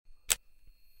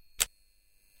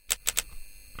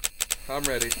I'm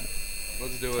ready.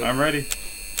 Let's do it. I'm ready.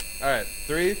 All right,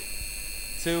 3,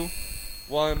 2,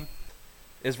 1.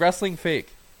 Is wrestling fake?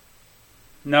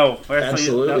 No, wrestling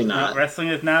Absolutely is, not. wrestling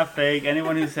is not fake.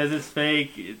 Anyone who says it's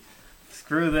fake,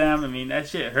 screw them. I mean, that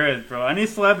shit hurts, bro. Any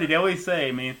celebrity, they always say,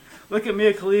 I mean, look at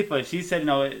Mia Khalifa. She said,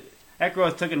 that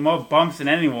girl's taken more bumps than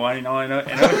anyone, in her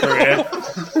career.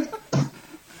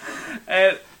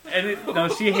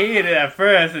 and she hated it at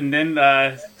first, and then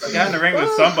she got in the ring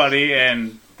with somebody,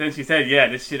 and then she said, yeah,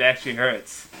 this shit actually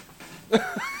hurts.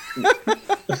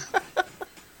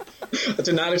 I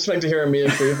did not expect to hear a Mia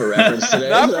Khalifa reference today.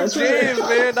 Not for James,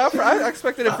 man. I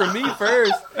expected it from me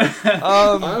first.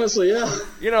 Honestly,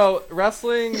 yeah.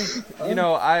 Wrestling. I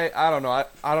don't know.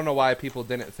 I don't know why people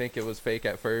didn't think it was fake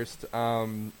at first.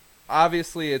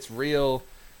 Obviously, it's real.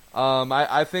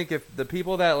 I think if the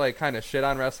people that kind of shit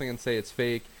on wrestling and say it's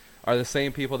fake are the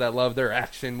same people that love their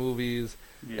action movies,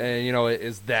 and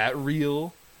is that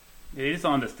real? Yeah, you just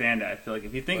don't understand that. I feel like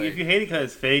if you hate it because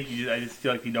it's fake, I just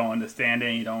feel like you don't understand it.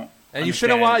 And you don't. And you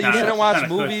shouldn't watch. You shouldn't watch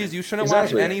movies. You shouldn't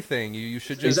watch anything. You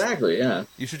should just yeah.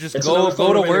 You should just go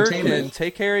to work and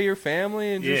take care of your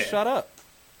family and just shut up.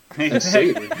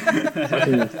 Exactly.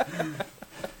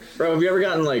 Bro, have you ever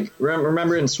gotten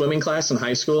remember in swimming class in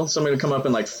high school, somebody would come up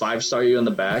and 5-star you in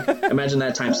the back? Imagine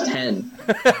that times 10.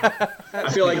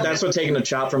 I feel like that's what taking a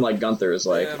chop from Gunther is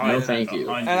like. Yeah, no, thank you.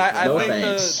 And I no think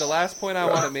thanks. the last point I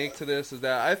want to make to this is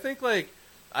that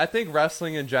I think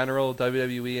wrestling in general,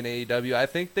 WWE and AEW, I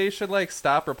think they should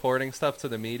stop reporting stuff to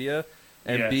the media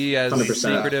and be as 100%.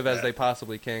 secretive as they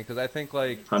possibly can. Because I think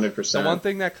 100%. the one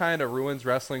thing that kind of ruins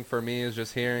wrestling for me is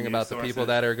just hearing about the people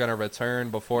that are going to return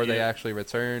before they actually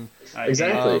return.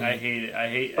 Exactly. I hate it. I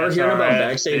hate or hearing about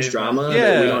backstage drama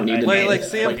that we don't need to know. Like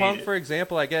CM Punk, for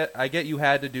example, I get you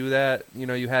had to do that.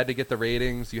 You had to get the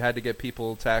ratings. You had to get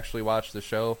people to actually watch the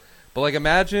show. But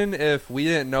imagine if we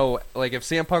didn't know, if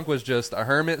CM Punk was just a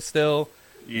hermit still,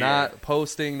 not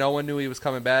posting, no one knew he was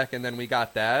coming back, and then we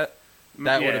got that.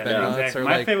 That would have been nuts. Exactly. Or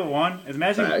My favorite one is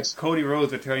imagine Cody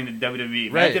Rhodes returning to WWE.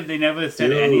 Imagine Right. if they never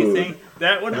said anything.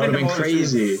 That would have been the most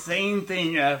crazy. insane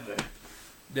thing ever.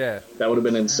 Yeah. That would have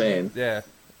been insane. Yeah.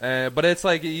 But it's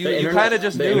you kind of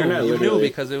just knew. You knew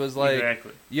because it was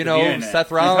Seth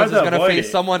Rollins is going to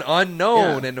face someone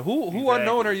unknown. And who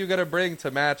unknown are you going to bring to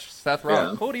match Seth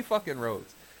Rollins? Cody fucking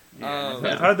Rhodes.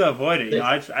 It's hard to avoid it.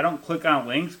 I don't click on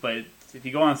links, but if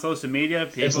you go on social media,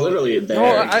 people... It's literally there.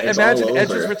 No, it's imagine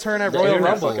Edge's return at Royal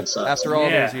Rumble after all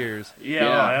those years.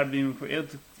 I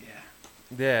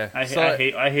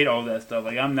hate all that stuff.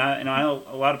 I'm not... I know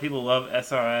a lot of people love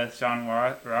SRS, Sean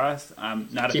Ross. I'm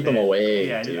not Keep him away.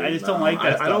 Yeah, dude. I just don't like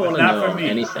that stuff. I don't want to know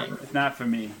anything. It's not for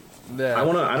me. Yeah. I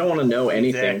don't want to know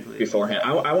anything beforehand.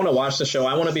 I want to watch the show.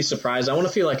 I want to be surprised. I want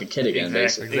to feel like a kid again,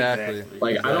 basically. Exactly.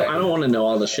 I don't want to know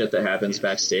all the shit that happens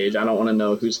backstage. I don't want to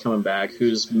know who's coming back,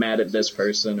 who's mad at this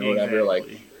person or whatever.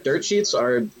 Dirt sheets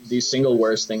are the single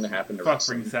worst thing to happen to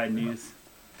wrestling. Fuck ringside news.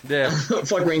 Yeah.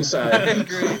 Fuck ringside. I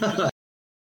agree.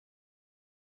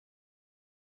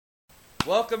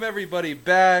 Welcome everybody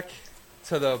back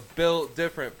to the Built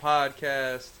Different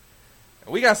podcast.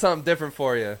 We got something different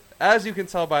for you. As you can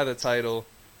tell by the title,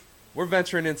 we're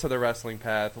venturing into the wrestling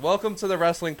path. Welcome to the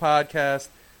Wrestling Podcast,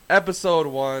 Episode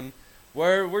 1,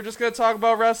 where we're just going to talk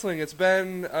about wrestling. It's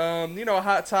been, a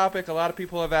hot topic. A lot of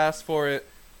people have asked for it.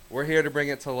 We're here to bring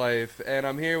it to life. And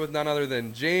I'm here with none other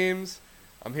than James.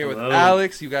 I'm here with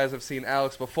Alex. You guys have seen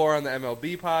Alex before on the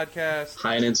MLB podcast.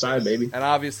 High and inside, baby. And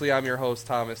obviously, I'm your host,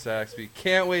 Thomas Saxby.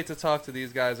 Can't wait to talk to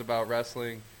these guys about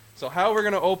wrestling. So how we're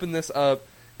going to open this up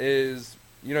is...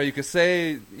 you could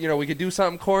say, we could do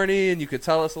something corny and you could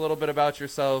tell us a little bit about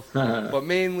yourself. But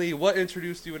mainly, what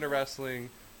introduced you into wrestling?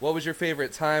 What was your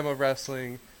favorite time of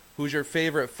wrestling? Who's your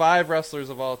favorite 5 wrestlers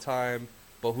of all time?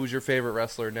 But who's your favorite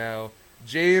wrestler now?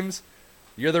 James,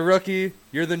 you're the rookie.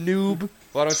 You're the noob.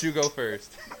 Why don't you go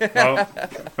first? Well,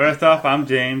 first off, I'm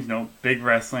James. Big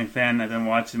wrestling fan. I've been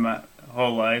watching my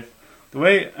whole life.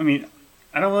 I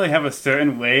don't really have a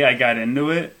certain way I got into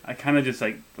it. I kind of just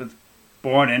was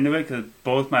born into it because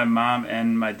both my mom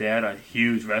and my dad are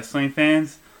huge wrestling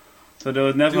fans. So there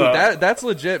was never... Dude, that's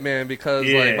legit, man, because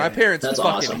my parents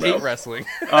fucking hate wrestling.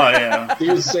 Oh, yeah. He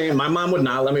was saying, my mom would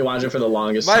not let me watch it for the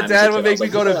longest time. My dad would make me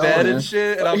go to bed and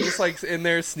shit, and I'm just in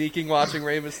there sneaking watching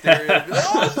Rey Mysterio.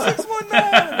 619!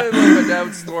 And then my dad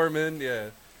would storm in, Yeah,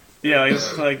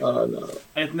 it's oh, no.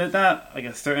 It's not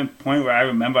a certain point where I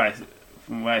remember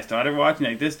from when I started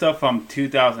watching. This stuff from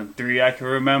 2003 I can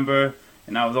remember,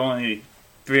 and I was only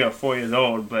 3 or 4 years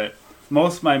old, but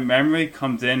most of my memory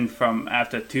comes in from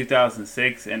after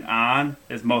 2006 and on.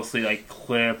 Is mostly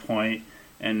Clear Point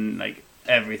and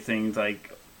everything's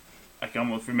I can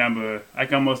almost remember. I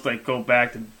can almost like go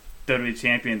back to WWE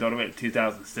Champions all the way to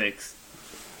 2006.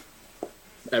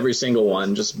 Every single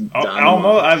one, just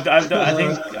almost. I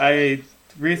think I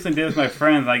recently did with my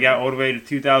friends. I got all the way to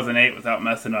 2008 without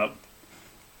messing up.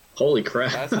 Holy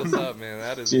crap! That's what's up, man.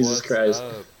 That is Jesus what's Christ.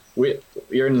 up.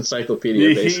 You're an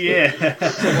encyclopedia, basically. Yeah.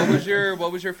 So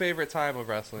what was your favorite time of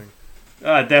wrestling?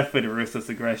 Definitely the Ruthless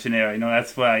Aggression era.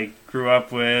 That's what I grew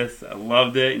up with. I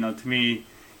loved it. To me,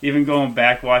 even going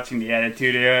back watching the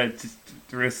Attitude Era, just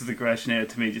the Ruthless Aggression era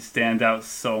to me just stands out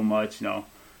so much.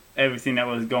 Everything that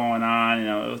was going on.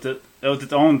 It was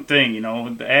its own thing.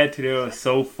 The Attitude Era was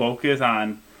so focused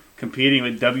on competing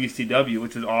with WCW,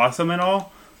 which was awesome and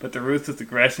all. But the Ruthless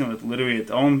Aggression was literally its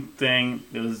own thing.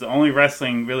 It was the only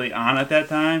wrestling really on at that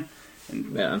time.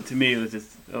 And to me, it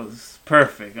was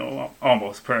perfect,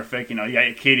 almost perfect. You got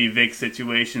your Katie Vick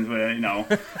situations where,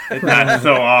 it's not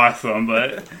so awesome,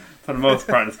 but for the most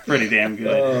part, it's pretty damn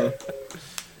good.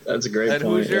 That's a great and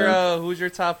point. Who's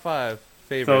your top 5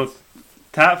 favorites? So,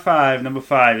 top 5, number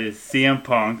 5 is CM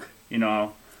Punk.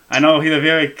 I know he's a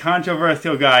very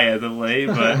controversial guy as of late,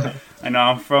 but I know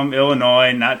I'm from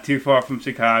Illinois, not too far from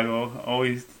Chicago.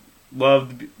 Always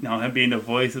loved him being the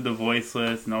voice of the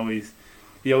voiceless, and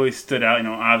he always stood out.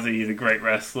 Obviously he's a great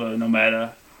wrestler, no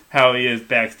matter how he is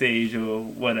backstage or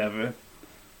whatever.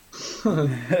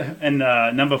 And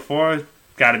number 4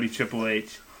 got to be Triple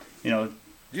H. You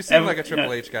seem like a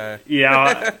Triple H guy.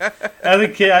 Yeah, as a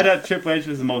kid, I thought Triple H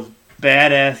was the most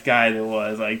badass guy there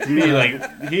was. Like, to me,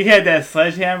 like, he had that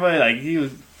sledgehammer. Like,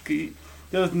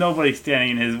 there was nobody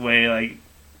standing in his way. Like,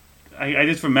 I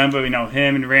just remember,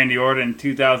 him and Randy Orton in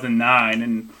 2009,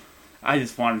 and I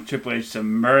just wanted Triple H to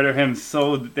murder him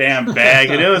so damn bad.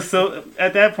 And it was so,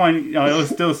 at that point, it was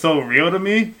still so real to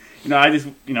me. I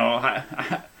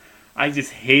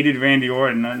just hated Randy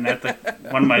Orton, and that's like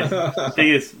one of my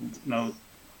biggest,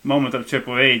 moments of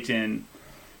Triple H. And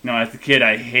as a kid,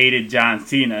 I hated John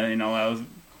Cena. I was,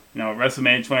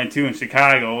 WrestleMania 22 in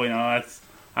Chicago.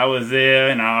 I was there,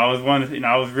 and I was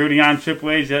I was rooting on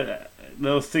Triple H.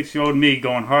 Little 6-year-old me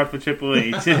going hard for Triple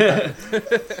H.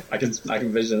 I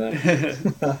can vision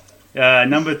that.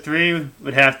 Number 3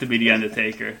 would have to be The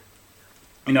Undertaker.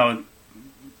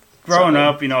 Growing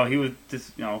up, he was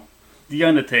just, The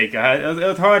Undertaker. It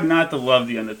was hard not to love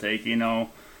The Undertaker.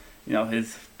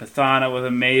 His persona was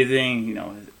amazing.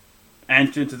 His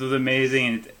entrances was amazing,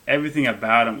 and everything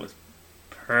about him was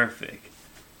perfect.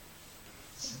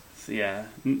 So yeah,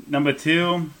 number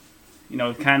 2,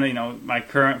 my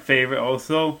current favorite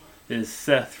also is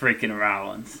Seth freaking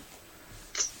Rollins.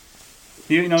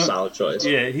 Solid choice.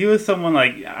 Yeah, he was someone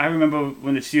like, I remember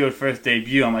when the Shield first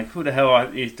debuted, I'm like, who the hell are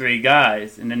these 3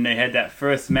 guys? And then they had that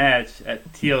first match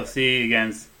at TLC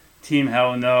against Team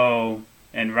Hell No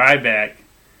and Ryback.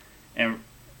 And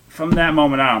from that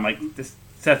moment on, I'm like, this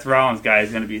Seth Rollins guy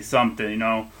is going to be something,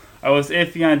 I was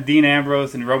iffy on Dean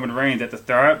Ambrose and Roman Reigns at the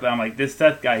start, but I'm like, this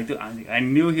Seth guy, I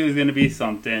knew he was going to be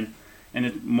something. And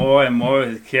the more and more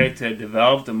his character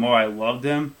developed, the more I loved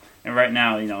him. And right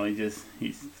now, he's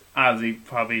obviously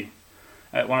probably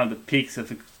at one of the peaks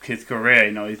of his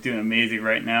career. He's doing amazing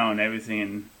right now and everything.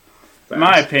 And in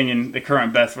my opinion, the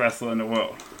current best wrestler in the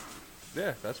world.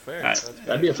 Yeah, that's fair.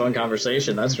 That'd be a fun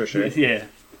conversation, that's for sure. Yeah.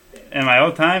 And my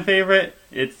all-time favorite,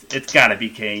 it's got to be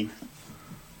Kane.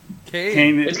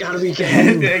 Kane. It's got to be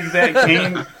Kane. Exactly.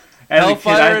 Kane.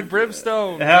 Hellfire and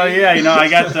Brimstone. Hell yeah! I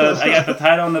got the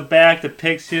title on the back, the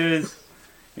pictures.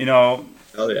 Oh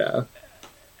yeah.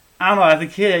 I don't know. As a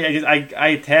kid, I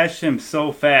attached him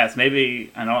so fast.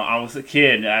 Maybe I was a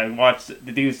kid. I watched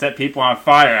the dude set people on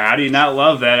fire. How do you not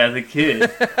love that as a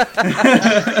kid?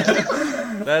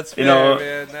 That's fair,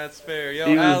 man. That's fair.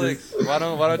 Yo, Alex, why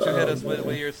don't you hit us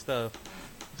with your stuff?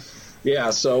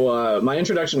 Yeah, so my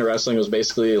introduction to wrestling was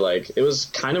basically it was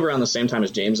kind of around the same time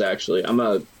as James, actually. I'm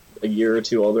a year or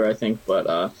two older, I think,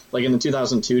 but in the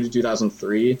 2002 to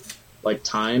 2003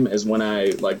 time is when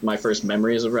I my first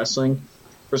memories of wrestling.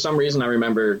 For some reason, I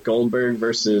remember Goldberg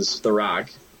versus The Rock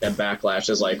at Backlash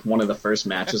as one of the first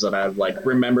matches that I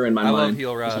remember in my mind. I love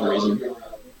heel Rock. For some reason.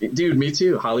 Dude, me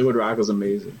too. Hollywood Rock was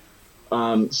amazing.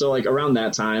 So around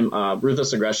that time,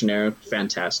 Ruthless Aggression era,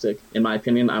 fantastic. In my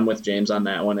opinion, I'm with James on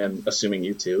that one, and assuming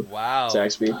you too. Wow.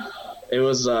 Zaxby. It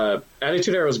was,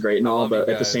 Attitude Era was great and all, but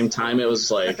at the same time, it was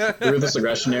the Ruthless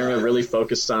Aggression era really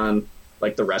focused on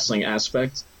the wrestling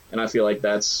aspect, and I feel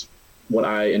that's what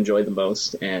I enjoyed the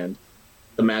most. And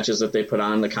the matches that they put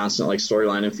on, the constant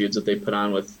storyline and feuds that they put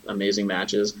on with amazing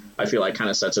matches, I feel kind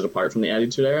of sets it apart from the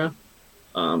Attitude Era.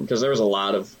 Because there was a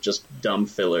lot of just dumb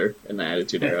filler in the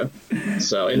Attitude Era.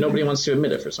 And nobody wants to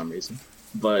admit it for some reason.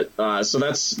 But so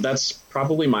that's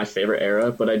probably my favorite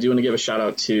era. But I do want to give a shout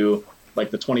out to like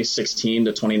the 2016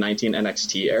 to 2019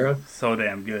 NXT era So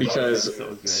damn good. because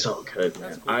so good,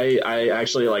 man. Cool. I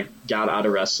actually like got out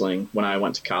of wrestling when I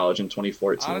went to college in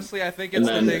 2014. Honestly, I think it's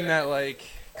the thing that like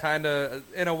kind of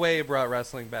in a way brought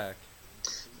wrestling back.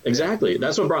 Exactly,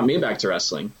 that's what brought me back to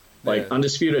wrestling. Like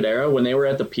Undisputed Era, when they were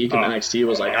at the peak of NXT,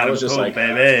 was like I was just like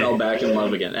fell back in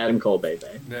love again. Adam Cole, baby.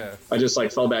 Yeah. I just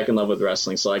like fell back in love with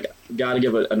wrestling. So like, got to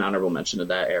give an honorable mention to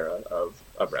that era of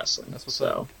wrestling. That's what's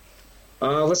up.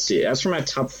 Let's see. As for my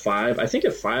top 5, I think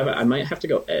at 5 I might have to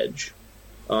go Edge.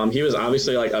 He was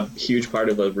obviously like a huge part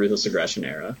of the Ruthless Aggression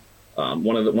era.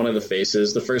 One of the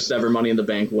faces, the first ever Money in the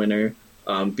Bank winner,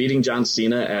 beating John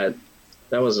Cena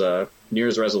that was a New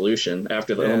Year's resolution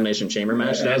after the Elimination Chamber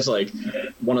match. That was like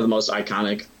one of the most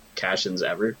iconic cash-ins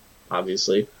ever,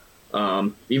 obviously.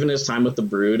 Even his time with the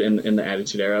Brood in the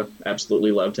Attitude Era,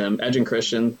 absolutely loved him. Edge and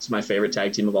Christian is my favorite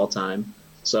tag team of all time.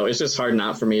 So it's just hard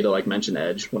not for me to like mention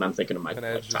Edge when I'm thinking of my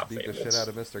Edge top beat favorites. The shit out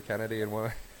of Mr. Kennedy and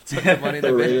took the Money in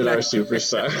the Rated R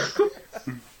superstar.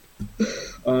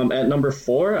 At number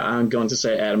 4, I'm going to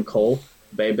say Adam Cole,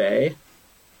 Bay.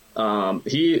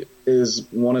 He is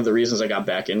one of the reasons I got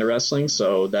back into wrestling,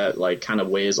 so that like kind of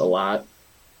weighs a lot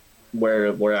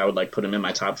where I would like put him in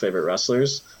my top favorite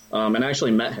wrestlers. And I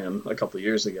actually met him a couple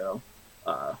years ago,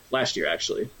 last year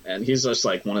actually, and he's just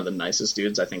like one of the nicest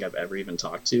dudes I think I've ever even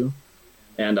talked to.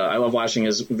 And I love watching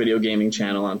his video gaming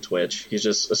channel on Twitch. He's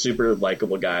just a super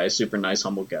likable guy, super nice,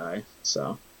 humble guy.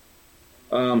 So,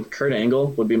 Kurt Angle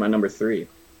would be my number 3.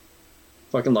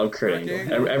 Fucking love Kurt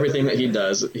Angle. Everything that he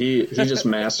does, he just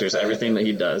masters everything that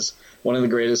he does. One of the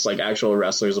greatest like actual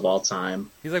wrestlers of all time.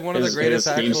 He's like one of the greatest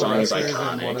actual wrestlers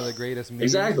and one of the greatest memes.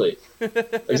 Exactly,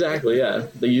 yeah.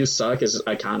 The "you suck" is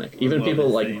iconic. Even people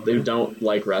like they don't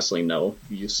like wrestling know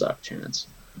 "you suck" chants.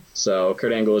 So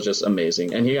Kurt Angle is just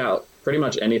amazing, and he got pretty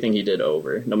much anything he did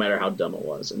over, no matter how dumb it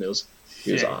was, and he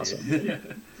was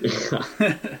awesome.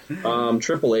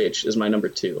 Triple H is my number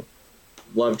 2.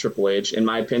 Love Triple H. In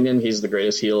my opinion, he's the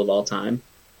greatest heel of all time.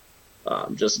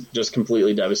 Just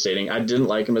completely devastating. I didn't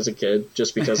like him as a kid,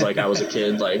 just because like I was a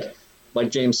kid, like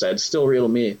James said, still real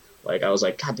to me. Like I was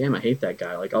like, God damn, I hate that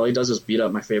guy. Like all he does is beat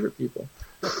up my favorite people.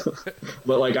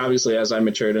 But like obviously as I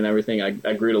matured and everything,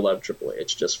 I grew to love Triple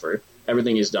H just for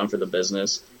everything he's done for the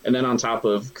business. And then on top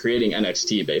of creating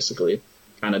NXT, basically,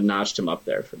 kind of notched him up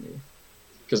there for me.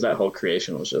 Because that whole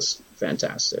creation was just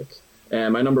fantastic.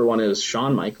 And my number 1 is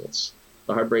Shawn Michaels,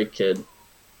 the Heartbreak Kid.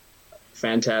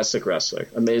 Fantastic wrestler,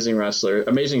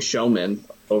 amazing showman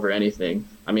over anything.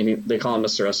 I mean, they call him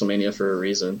Mr. WrestleMania for a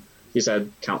reason. He's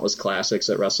had countless classics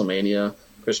at WrestleMania.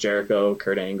 Chris Jericho,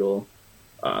 Kurt Angle,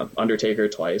 Undertaker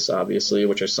twice, obviously,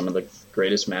 which are some of the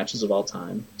greatest matches of all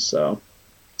time. So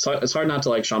it's hard not to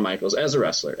like Shawn Michaels as a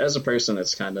wrestler. As a person,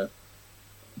 it's kind of,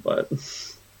 but...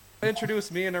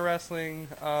 Introduced me into wrestling.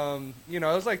 It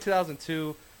was like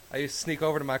 2002. I used to sneak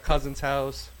over to my cousin's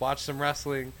house, watch some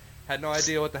wrestling. Had no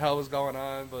idea what the hell was going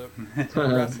on, but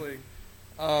wrestling.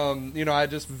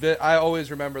 I always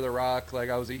remember The Rock. Like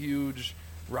I was a huge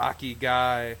Rocky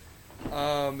guy.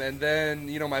 And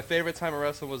then, my favorite time of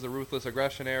wrestling was the Ruthless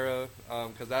Aggression era,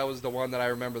 because that was the one that I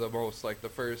remember the most, like the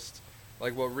first,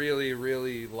 like what really,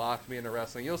 really locked me into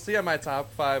wrestling. You'll see on my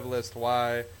top 5 list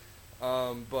why.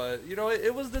 But,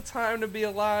 it was the time to be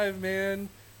alive, man.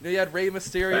 You had Rey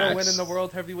Mysterio winning the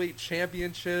World Heavyweight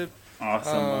Championship.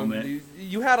 Awesome moment.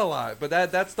 You had a lot, but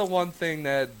that's the one thing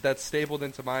that's stapled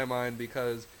into my mind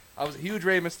because I was a huge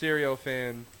Rey Mysterio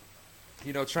fan.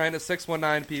 Trying to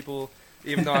 619 people,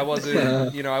 even though I wasn't,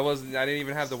 I didn't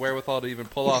even have the wherewithal to even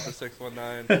pull off a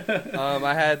 619.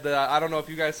 I had I don't know if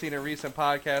you guys seen a recent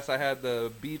podcast, I had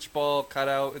the beach ball cut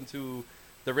out into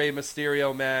the Rey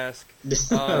Mysterio mask.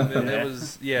 And it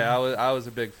was, I was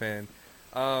a big fan.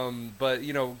 But,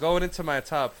 going into my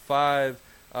top 5,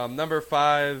 number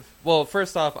 5, well,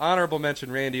 first off, honorable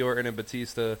mention Randy Orton and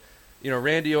Batista.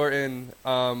 Randy Orton,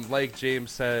 like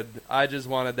James said, I just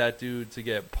wanted that dude to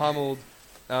get pummeled.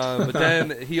 But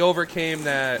then he overcame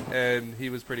that, and he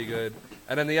was pretty good.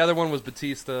 And then the other one was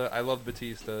Batista. I love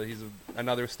Batista. He's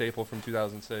another staple from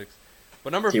 2006.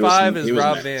 But number 5 is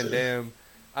Rob Van Dam.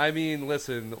 I mean,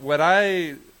 listen,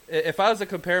 if I was to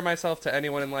compare myself to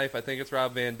anyone in life, I think it's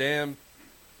Rob Van Dam.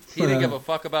 He didn't give a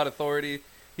fuck about authority.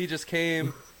 He just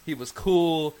came. He was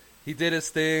cool. He did his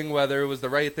thing, whether it was the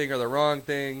right thing or the wrong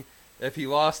thing. If he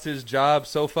lost his job,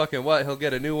 so fucking what? He'll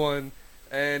get a new one.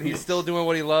 And he's still doing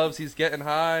what he loves. He's getting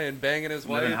high and banging his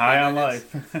wife. High on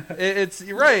life. It's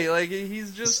right. Like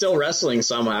he's just still wrestling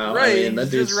somehow. Right. I mean,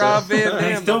 he's just Rob Van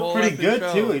Dam. He's still pretty good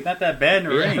too. He's not that bad in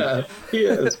the ring. He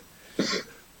is.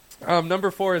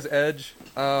 Number 4 is Edge.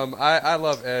 I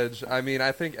love Edge. I mean,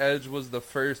 I think Edge was the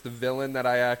first villain that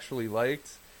I actually liked.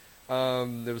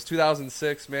 It was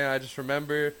 2006, man. I just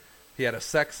remember he had a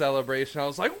sex celebration. I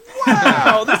was like,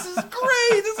 wow, this is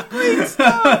great. This is great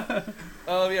stuff.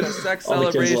 He had a sex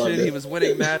celebration. He was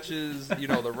winning matches,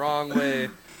 the wrong way.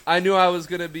 I knew I was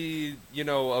going to be,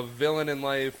 a villain in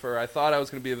life, or I thought I was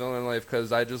going to be a villain in life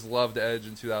because I just loved Edge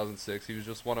in 2006. He was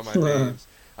just one of my faves.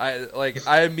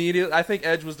 I think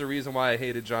Edge was the reason why I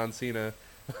hated John Cena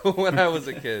when I was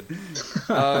a kid.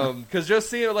 Because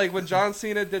just seeing, like, when John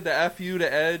Cena did the FU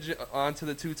to Edge onto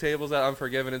the 2 tables at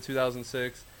Unforgiven in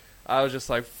 2006, I was just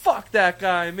like, fuck that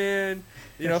guy, man.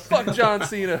 Fuck John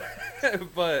Cena.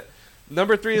 But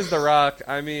number 3 is The Rock.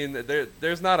 I mean,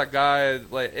 there's not a guy,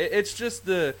 like, it's just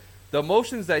the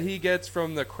emotions that he gets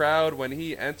from the crowd when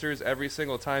he enters every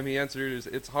single time he enters.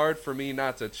 It's hard for me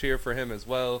not to cheer for him as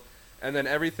well. And then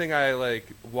everything I, like,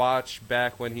 watch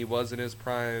back when he was in his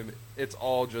prime, it's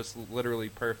all just literally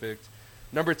perfect.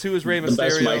 Number 2 is Rey Mysterio. The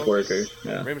best mic worker.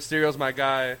 Yeah. Rey Mysterio's my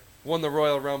guy. Won the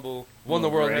Royal Rumble. Won the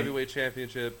World Heavyweight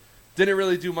Championship. Didn't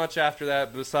really do much after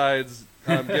that besides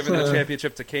giving the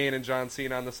championship to Kane and John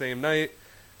Cena on the same night.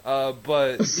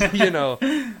 But,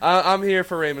 I'm here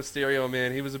for Rey Mysterio,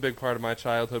 man. He was a big part of my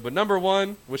childhood. But number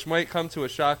 1, which might come to a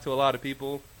shock to a lot of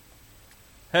people,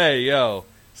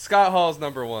 Scott Hall's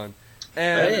number 1.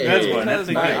 And that's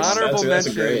my honorable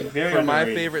mention for my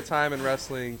underrated. favorite time in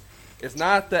wrestling is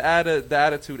not the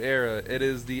Attitude Era. It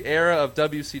is the era of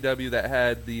WCW that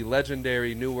had the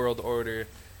legendary New World Order.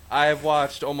 I have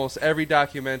watched almost every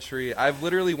documentary. I've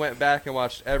literally went back and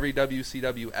watched every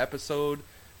WCW episode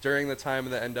during the time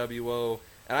of the NWO.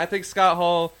 And I think Scott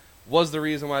Hall was the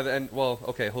reason why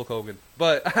Hulk Hogan.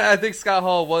 But I think Scott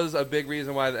Hall was a big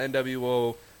reason why the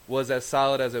NWO was as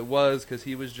solid as it was, because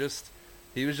he was just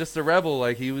a rebel.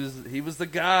 Like, he was the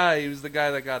guy. He was the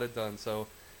guy that got it done. So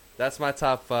that's my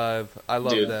top 5. I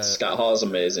love that. Scott Hall is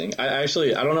amazing. I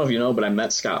don't know if you know, but I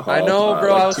met Scott Hall. I know,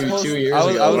 bro. Like I was 2 years I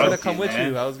was ago. gonna come with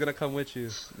you. I was gonna come with you.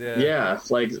 Yeah. Yeah,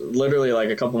 like literally like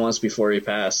a couple months before he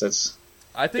passed.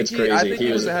 I think crazy.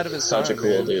 he was ahead of his time. Such a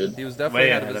cool man. dude. He was definitely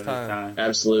Way ahead of his time.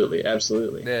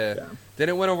 Absolutely. Yeah.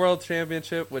 Didn't win a world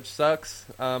championship, which sucks.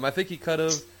 I think he could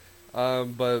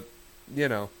have, but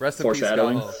rest in peace, Scott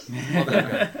Foreshadowing. Hall. Love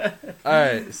that guy. All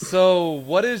right, so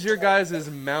what is your guys'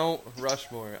 Mount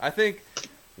Rushmore? I think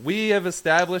we have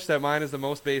established that mine is the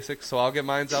most basic, so I'll get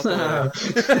mine's out the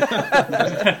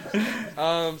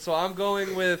way. So I'm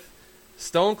going with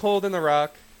Stone Cold and The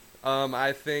Rock.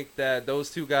 I think that those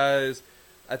two guys,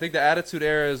 I think the Attitude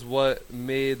Era is what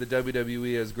made the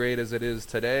WWE as great as it is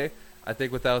today. I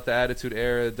think without the Attitude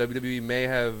Era, WWE may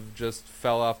have just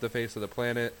fell off the face of the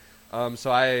planet.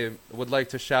 So I would like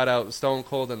to shout out Stone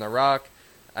Cold and The Rock.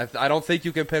 I don't think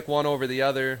you can pick one over the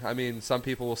other. I mean, some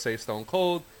people will say Stone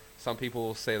Cold. Some people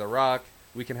will say The Rock.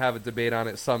 We can have a debate on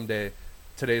it someday.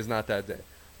 Today's not that day.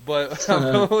 But I'm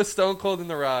going with Stone Cold and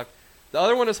The Rock. The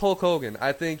other one is Hulk Hogan.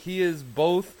 I think he is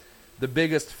both the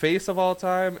biggest face of all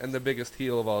time and the biggest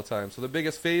heel of all time. So the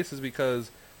biggest face is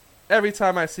because every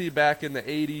time I see back in the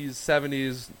 80s,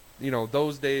 70s,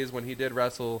 those days when he did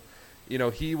wrestle,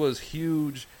 he was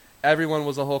huge. Everyone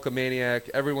was a Hulkamaniac.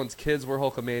 Everyone's kids were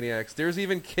Hulkamaniacs. There's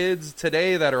even kids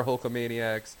today that are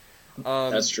Hulkamaniacs.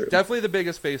 That's true. Definitely the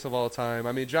biggest face of all time.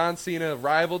 I mean, John Cena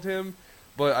rivaled him,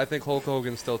 but I think Hulk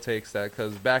Hogan still takes that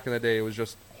because back in the day it was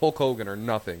just Hulk Hogan or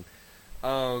nothing.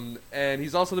 And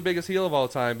he's also the biggest heel of all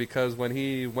time because when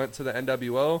he went to the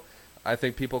NWO, I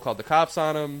think people called the cops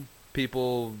on him.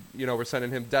 People, were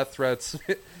sending him death threats.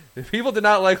 People did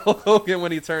not like Hulk Hogan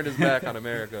when he turned his back on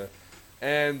America.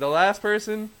 And the last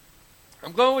person,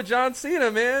 I'm going with John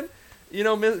Cena, man.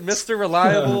 Mr.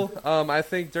 Reliable. I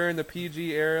think during the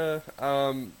PG era,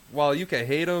 while you can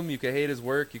hate him, you can hate his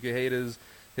work, you can hate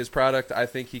his product, I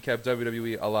think he kept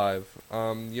WWE alive.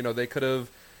 They could have,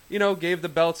 gave the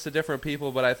belts to different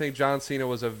people, but I think John Cena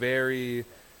was a very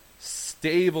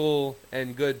stable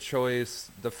and good choice.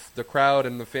 The crowd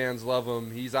and the fans love him.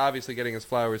 He's obviously getting his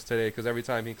flowers today because every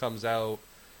time he comes out,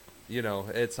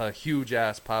 it's a huge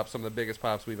ass pop, some of the biggest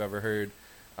pops we've ever heard.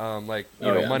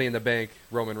 Money in the Bank,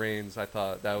 Roman Reigns. I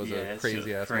thought that was a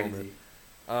crazy ass moment.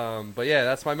 But yeah,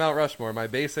 that's my Mount Rushmore. My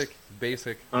basic.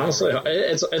 Honestly,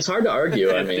 it's hard to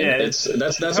argue. I mean, Yeah, that's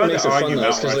what makes it fun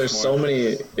though, because there's so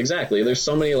many. Exactly, there's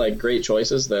so many like great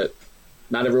choices that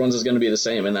not everyone's is going to be the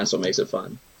same, and that's what makes it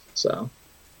fun. So,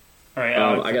 all right,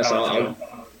 Alex, I guess I'll.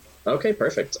 Okay,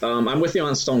 perfect. I'm with you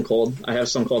on Stone Cold. I have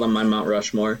Stone Cold on my Mount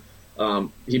Rushmore.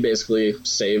 He basically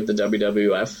saved the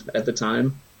WWF at the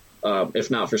time. If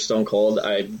not for Stone Cold,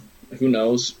 who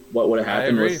knows what would have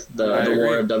happened with the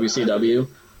war of WCW.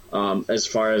 As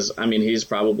far as, I mean, he's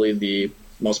probably the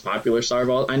most popular star of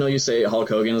all. I know you say Hulk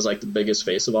Hogan is like the biggest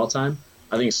face of all time.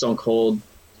 I think Stone Cold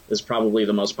is probably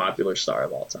the most popular star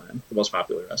of all time, the most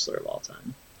popular wrestler of all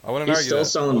time. I wouldn't He's argue still that.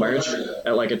 selling merch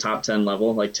at like a top 10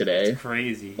 level, like today. It's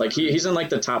crazy. Like he's in like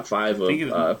the top 5 I think it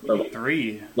of was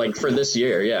 3. like for this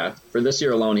year, yeah. For this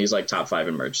year alone, he's like top 5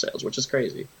 in merch sales, which is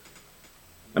crazy.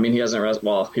 I mean, he hasn't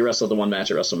he wrestled the one match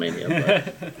at WrestleMania,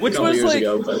 but Which a couple was years like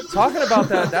ago, but talking about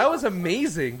that was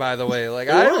amazing, by the way. Like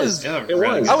it was.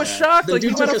 I was shocked. The Like,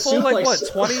 dude he went took a a full, like, what,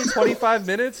 suplex. 20, 25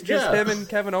 minutes? Just Yeah. him and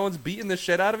Kevin Owens beating the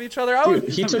shit out of each other? Dude,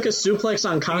 he took a suplex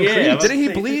on concrete. Yeah, Didn't he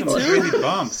bleed, some too? crazy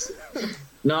bumps.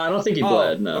 No, I don't think he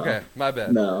bled. No. Okay, my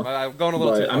bad. No. I'm going a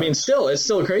little too But far. I mean, it's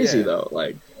still crazy Yeah. though.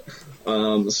 Like,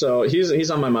 so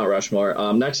he's on my Mount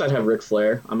Rushmore. Next, I'd have Ric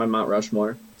Flair on my Mount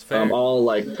Rushmore. It's fair. All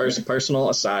like personal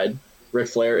aside, Ric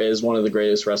Flair is one of the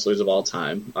greatest wrestlers of all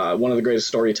time. One of the greatest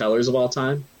storytellers of all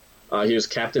time. He was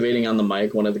captivating on the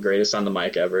mic, one of the greatest on the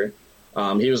mic ever.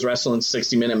 He was wrestling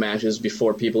 60-minute matches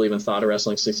before people even thought of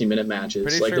wrestling 60-minute matches.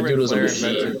 Pretty like sure the dude Ric was a Flair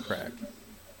machine. invented crack.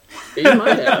 He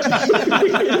might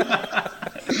have.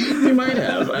 He might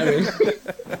have. I mean,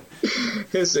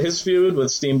 his feud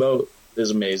with Steamboat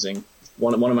is amazing.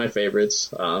 One of my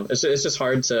favorites. It's just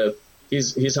hard to.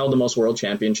 He's held the most world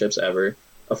championships ever,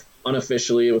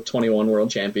 unofficially with 21 world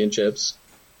championships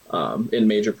in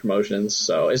major promotions.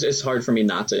 So it's hard for me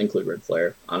not to include Ric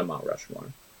Flair on a Mount Rushmore.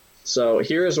 So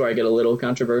here is where I get a little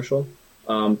controversial.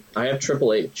 I have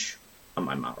Triple H on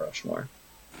my Mount Rushmore.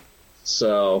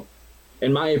 So,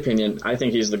 in my opinion, I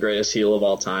think he's the greatest heel of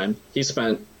all time. He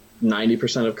spent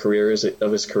 90%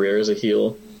 of his career as a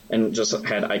heel and just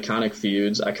had iconic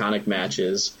feuds, iconic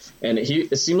matches. And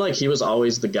it seemed like he was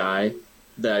always the guy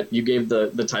that you gave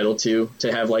the title to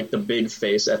have like the big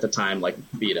face at the time, like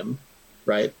beat him,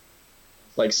 right?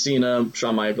 Like Cena,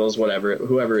 Shawn Michaels,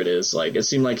 whoever it is. Like it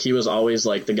seemed like he was always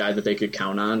like the guy that they could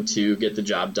count on to get the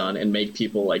job done and make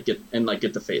people get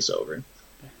the face over.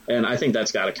 And I think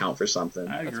that's got to count for something.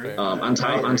 I agree. On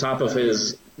top of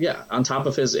his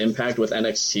impact with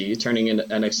NXT, turning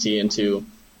NXT into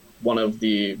one of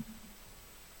the,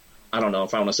 I don't know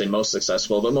if I want to say most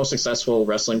successful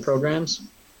wrestling programs,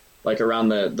 like around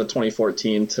the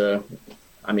 2014 to,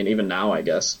 I mean even now I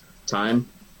guess time.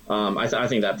 I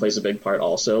think that plays a big part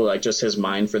also, like just his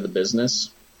mind for the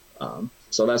business.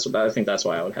 So I think that's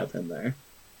why I would have him there.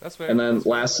 That's fair. And then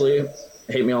lastly,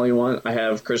 hate me all you want, I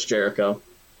have Chris Jericho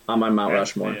on my Mount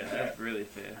Rushmore. Fair. That's really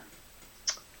fair.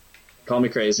 Call me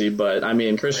crazy, but I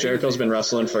mean, Chris Jericho's been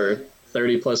wrestling for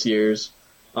 30 plus years.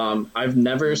 I've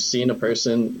never seen a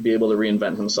person be able to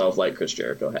reinvent himself like Chris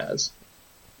Jericho has.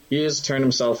 He has turned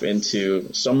himself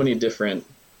into so many different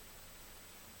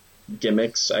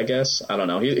gimmicks, I guess. I don't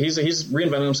know. He's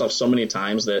reinvented himself so many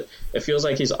times that it feels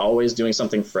like he's always doing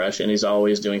something fresh and he's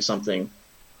always doing something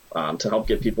to help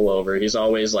get people over. He's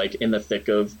always like in the thick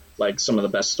of like some of the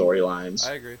best storylines.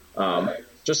 I agree.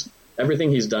 Just everything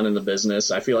he's done in the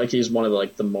business. I feel like he's one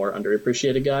of the more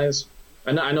underappreciated guys.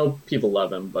 I know people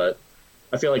love him, but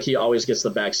I feel like he always gets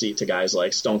the backseat to guys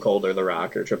like Stone Cold or The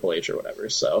Rock or Triple H or whatever.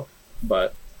 So,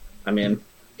 but I mean,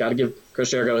 got to give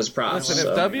Chris Jericho his props. Listen,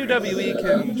 if WWE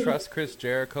can trust Chris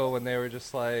Jericho when they were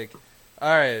just like, all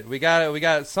right, we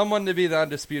got someone to be the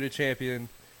undisputed champion,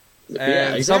 and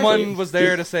Yeah, exactly. someone was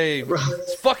there to say,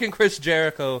 it's fucking Chris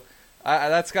Jericho.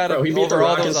 That's got to Bro, he beat The over all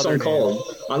Rock and those Stone other Cold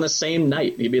names. on the same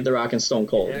night. He beat The Rock and Stone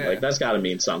Cold. Yeah. Like that's got to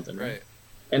mean something, Right.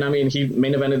 And I mean, he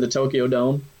main evented the Tokyo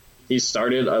Dome. He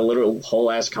started a literal whole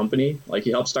ass company. Like he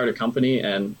helped start a company,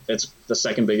 and it's the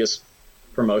second biggest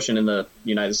promotion in the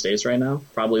United States right now,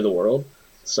 probably the world.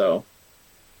 So,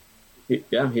 he's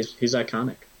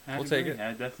iconic. We'll take it.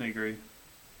 I definitely agree.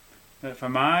 But for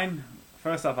mine,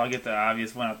 first off, I'll get the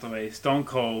obvious one out the way. Stone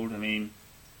Cold. I mean,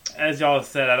 as y'all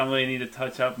said, I don't really need to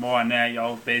touch up more on that.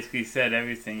 Y'all basically said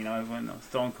everything. You know, everyone knows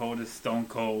Stone Cold is Stone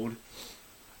Cold.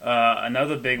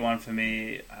 Another big one for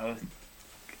me,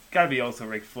 gotta be also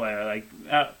Ric Flair. Like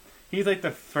he's like the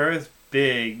first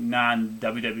big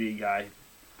non-WWE guy.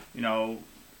 You know,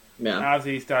 Yeah.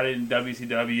 obviously he started in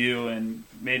WCW and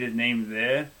made his name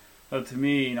there. So to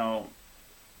me, you know,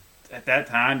 at that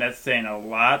time, that's saying a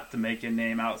lot to make your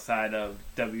name outside of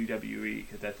WWE,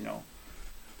 because that's, you know,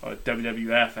 or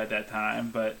WWF at that time.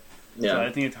 But Yeah. so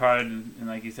I think it's hard, and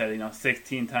like you said, you know,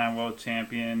 16-time world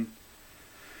champion.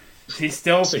 He's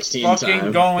still 16 fucking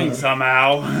time. going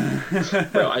somehow.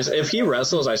 Bro, if he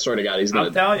wrestles, I swear to God, he's gonna.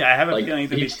 I'm telling you, I have a like, feeling it's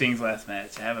going to be he- Sting's last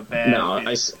match. I have a bad No,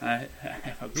 feeling. I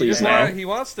have a Please bad- no. He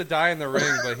wants to die in the ring,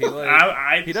 but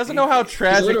he doesn't he- know how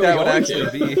tragic literally that would going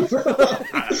actually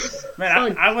to. be.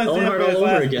 Man, I was Owen there Hart for all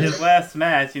over again. his last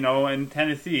match, you know, in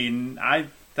Tennessee, and I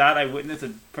thought I witnessed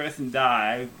a person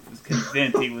die, I was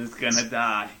convinced he was gonna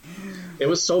die. It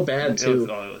was so bad too.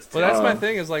 Well, that's my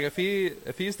thing. Is like if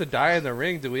he's to die in the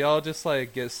ring, do we all just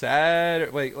like get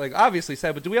sad? Like obviously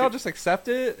sad, but do we all just accept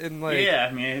it and like? Yeah,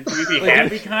 I mean, do we be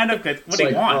happy kind of? Cause what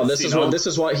he wants. Oh, this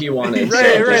is what he wanted.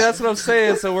 Right. That's what I'm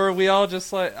saying. So were we all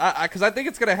just like, because I think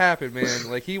it's gonna happen, man.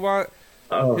 Like his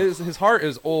heart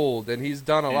is old, and he's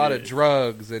done a lot of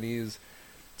drugs, and he's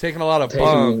taken a lot of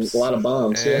bumps. A lot of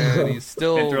bumps, and he's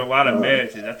still been through a lot of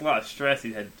marriages. That's a lot of stress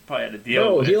he probably had to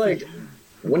deal with. He like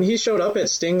when he showed up at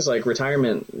Sting's like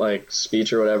retirement like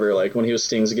speech or whatever, like when he was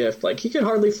Sting's gift, like he could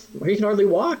hardly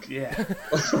walk. Yeah.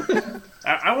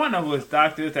 I want to know who his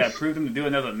doctor is that approved him to do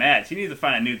another match. He needs to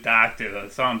find a new doctor or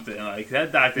something. Like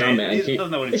that doctor, he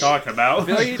doesn't know what he's talking about.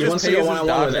 Like he wants to go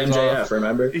one-on-one with MJF.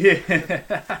 Remember? Yeah.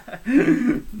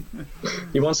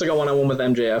 He wants to go one-on-one with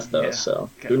MJF though. Yeah. So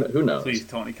who knows? Please,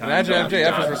 Tony Khan. Imagine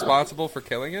MJF is responsible for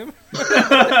killing him.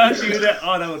 Dude,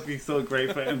 that would be so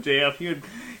great for MJF.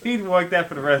 He'd work that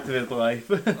for the rest of his life.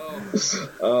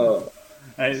 Oh.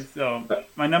 Right, so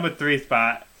my number 3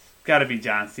 spot got to be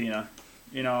John Cena.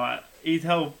 You know, he's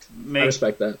helped make. I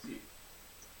respect that.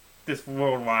 This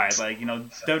worldwide, like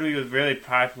WWE was really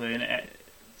popular in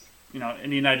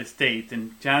the United States,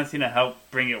 and John Cena helped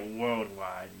bring it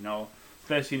worldwide.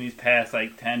 Especially in these past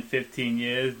like 10, 15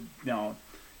 years. The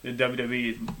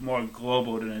WWE is more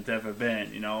global than it's ever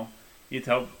been. He's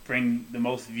helped bring the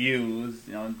most views,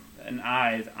 and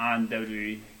eyes on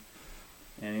WWE,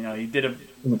 and he did a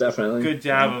definitely good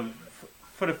job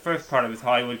for the first part of his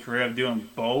Hollywood career of doing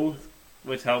both,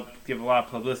 which helped give a lot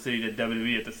of publicity to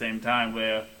WWE at the same time,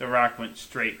 where The Rock went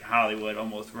straight Hollywood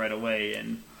almost right away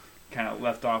and kind of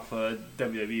left off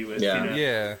WWE with Cena.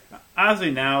 Yeah. Honestly,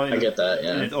 now I get that.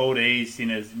 Yeah. In his old age,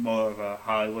 Cena's more of a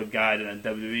Hollywood guy than a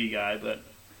WWE guy, but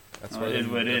that's it is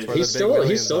what it is. He's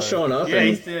still showing up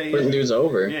and putting dudes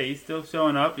over. Yeah, he's still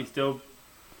showing up. He's still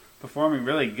performing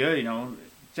really good.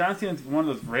 John Cena's one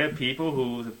of those rare people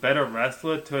who was a better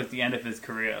wrestler towards the end of his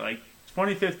career. Like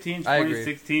 2015,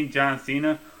 2016, John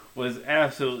Cena was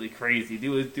absolutely crazy.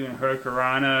 Dude was doing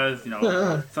hurricanranas,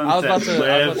 sunset I was about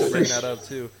to bring that up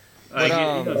too. Like,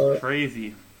 it was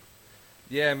crazy.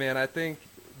 Yeah, man. I think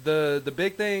the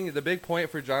big point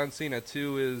for John Cena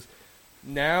too is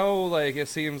now, like, it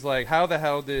seems like how the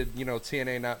hell did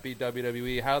TNA not beat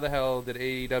WWE? How the hell did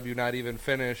AEW not even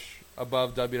finish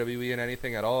above WWE in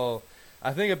anything at all?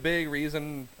 I think a big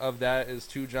reason of that is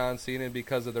to John Cena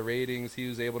because of the ratings he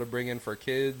was able to bring in for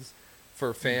kids,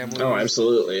 for families. Oh,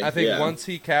 absolutely. I think once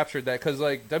he captured that, because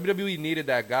like WWE needed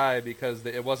that guy because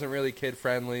it wasn't really kid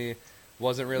friendly,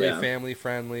 wasn't really family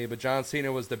friendly, but John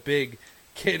Cena was the big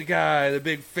kid guy, the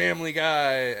big family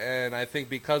guy, and I think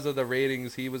because of the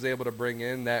ratings he was able to bring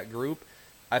in that group,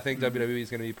 I think WWE is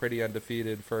going to be pretty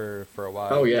undefeated for a while.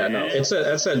 Oh yeah, no, that's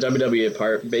a WWE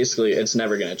part. Basically, it's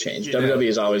never going to change. Yeah. WWE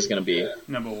is always going to be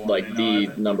number one, like the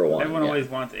number one. Everyone always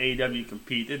wants AEW to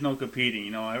compete. There's no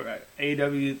competing.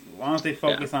 AEW, as long as they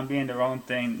focus on being their own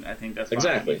thing, I think that's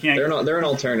exactly. They're an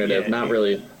alternative, not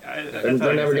really. They're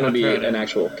never going to be an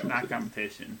actual not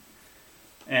competition.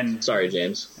 And sorry,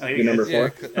 James. Your number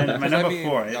 4. And my number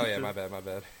 4. Oh yeah, my bad.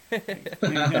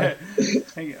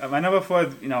 My number 4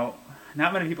 is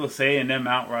not many people say in their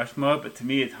Mount Rushmore, but to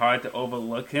me it's hard to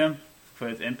overlook him for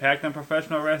his impact on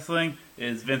professional wrestling,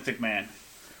 is Vince McMahon.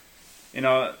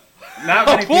 Not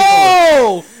many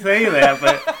people say that,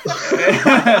 but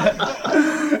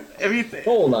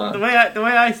hold on. The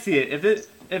way I see it,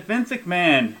 if Vince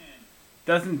McMahon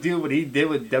doesn't do what he did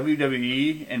with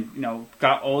WWE and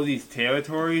got all these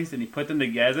territories and he put them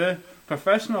together,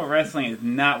 professional wrestling is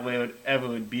not where it ever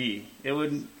would be. It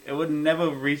would never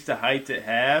reach the heights it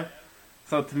have.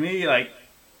 So to me, like,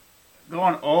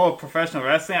 going all professional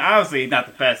wrestling, obviously he's not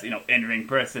the best, in-ring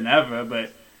person ever,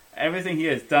 but everything he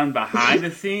has done behind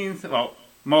the scenes, well,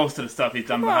 most of the stuff he's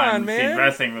done behind the scenes,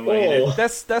 wrestling related. Oh.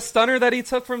 That stunner that he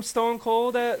took from Stone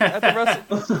Cold at the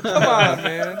wrestling. Come on,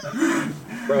 man.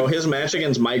 Bro, his match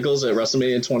against Michaels at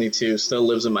WrestleMania 22 still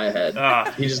lives in my head.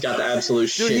 He just got the absolute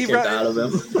shit kicked out of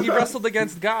him. He wrestled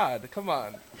against God. Come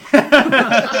on.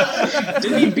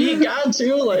 Did he beat God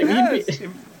too? Like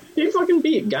he fucking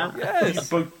beat God. Yes. He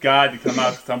booked God to come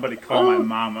out to somebody call my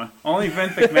mama. Only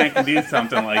Vince McMahon can do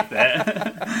something like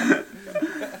that.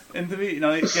 And to me,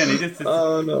 again, he just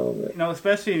oh no, man.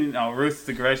 Especially Ruth's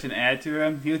aggression add to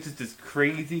him. He was just this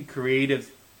crazy creative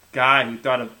guy who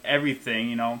thought of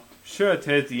everything. Sure,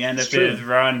 towards the end of his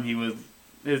run,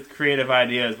 his creative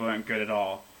ideas weren't good at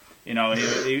all.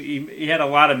 He had a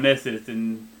lot of misses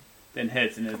and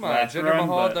hits in his last Jinder run.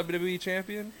 Mahal, WWE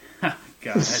champion.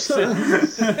 God.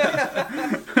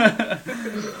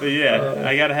 But yeah,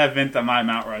 I gotta have Vince on my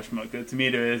Mount Rushmore. Because to me,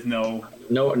 there is no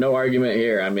argument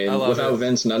here. I mean, without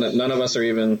Vince, none of us are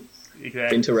even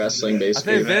into wrestling.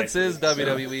 Basically, I think Vince is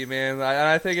WWE, man.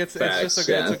 I think it's just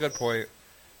it's a good point.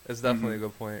 It's definitely a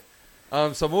good point.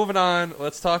 So moving on,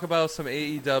 let's talk about some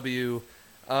AEW.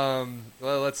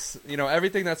 Let's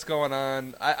everything that's going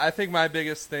on. I think my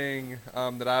biggest thing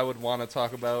that I would want to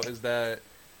talk about is that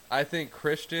I think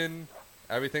Christian.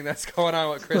 Everything that's going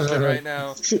on with Christian right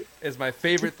now is my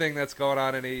favorite thing that's going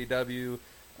on in AEW.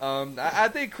 I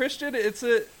think Christian, it's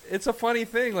a funny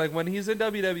thing. Like when he's in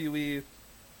WWE,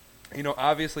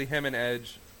 obviously him and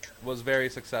Edge was very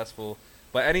successful.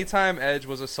 But anytime Edge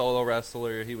was a solo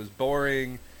wrestler, he was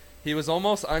boring. He was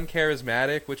almost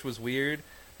uncharismatic, which was weird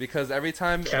because every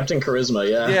time Captain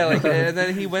Charisma, yeah, and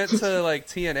then he went to like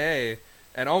TNA,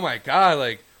 and oh my god,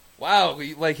 like. Wow,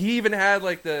 like he even had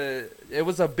like it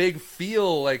was a big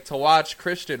feel like to watch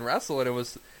Christian wrestle, and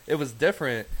it was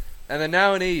different. And then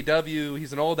now in AEW,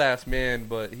 he's an old ass man,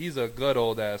 but he's a good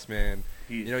old ass man.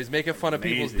 He's making fun of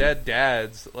people's dead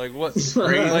dads. Like what?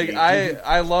 Like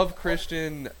I love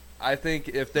Christian. I think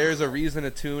if there's a reason to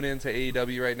tune into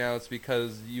AEW right now, it's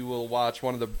because you will watch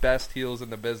one of the best heels in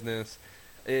the business.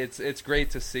 It's great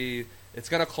to see. It's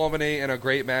gonna culminate in a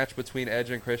great match between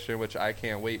Edge and Christian, which I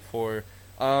can't wait for.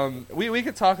 We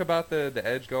could talk about the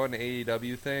Edge going to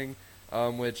AEW thing,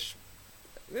 but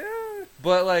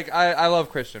like I love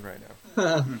Christian right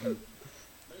now.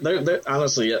 They're,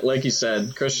 honestly, like you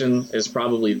said, Christian is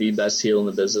probably the best heel in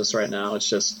the business right now. It's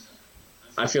just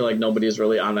I feel like nobody is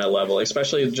really on that level,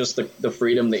 especially just the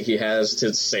freedom that he has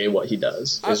to say what he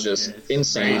does is just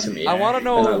insane to me. I want to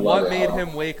know what made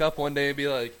him wake up one day and be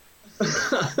like,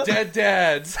 dead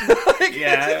dads.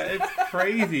 Yeah, it's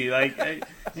crazy. Like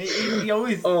he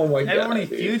always, everyone he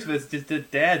feuds with, just the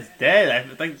dad's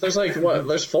dead. There's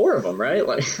there's 4 of them, right?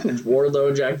 Like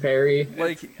Wardlow, Jack Perry,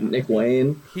 Nick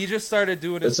Wayne. He just started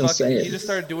doing his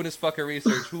fucking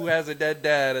research. Who has a dead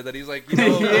dad? And then he's like, goes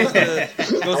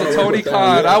to Tony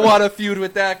Khan. I want to feud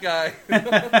with that guy.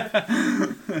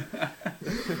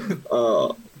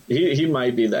 He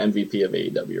might be the MVP of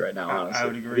AEW right now. Honestly, I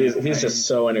would agree. He's just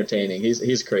so entertaining.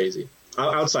 He's crazy.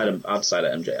 Outside of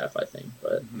MJF, I think,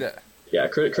 but yeah,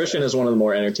 Christian is one of the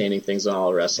more entertaining things in all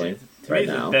of wrestling right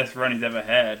now. The best run he's ever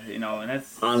had, and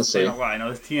that's honestly saying a lot.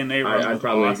 His TNA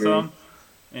run was awesome,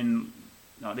 and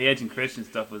the Edge and Christian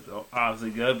stuff was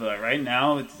obviously good. But right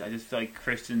now, I just feel like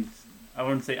Christian's. I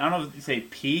don't know if you say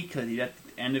peak because he's at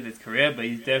the end of his career, but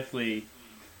he's definitely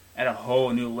at a whole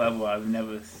new level I've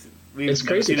never. It's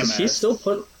crazy because he's still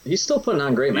putting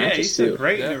on great matches he's too.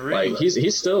 Great in the ring. Like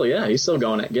he's still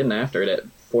getting after it at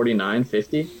 49,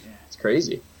 50. Yeah. It's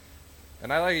crazy.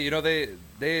 And I like it.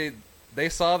 They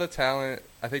saw the talent.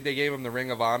 I think they gave him the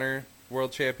Ring of Honor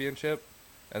World Championship,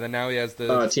 and then now he has the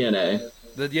TNA.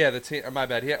 My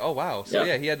bad. Oh wow. So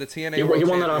he had the TNA. He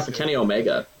won that off of Kenny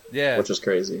Omega. Yeah, which was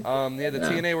crazy. He had the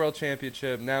TNA World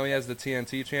Championship. Now he has the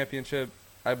TNT Championship,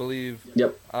 I believe.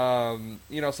 Yep.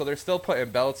 So they're still putting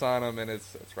belts on him, and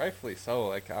it's rightfully so.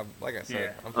 Like I'm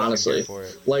honestly here for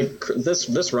it. Like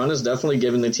this run has definitely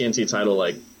given the TNT title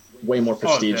like way more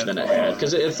prestige than it had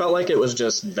because it felt like it was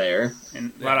just there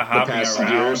and a lot of the past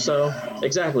year or so.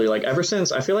 Exactly. Like ever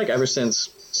since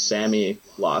Sammy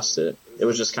lost it, it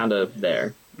was just kind of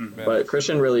there. Mm-hmm. But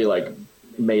Christian really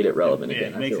made it relevant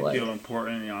again. It makes it feel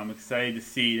important. I'm excited to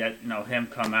see that him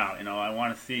come out. I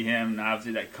want to see him, and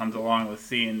obviously that comes along with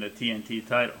seeing the TNT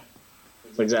title.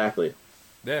 Exactly.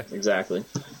 Yeah. Exactly.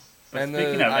 But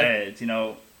speaking of Edge,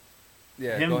 him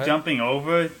jumping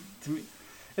over to me,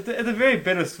 it's a very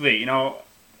bittersweet.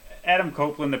 Adam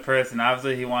Copeland, the person,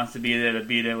 obviously he wants to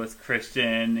be there with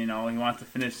Christian. He wants to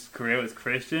finish his career with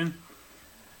Christian.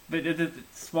 But there's a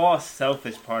small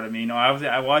selfish part of me. Obviously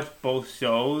I watch both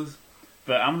shows.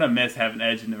 But I'm gonna miss having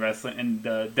Edge in the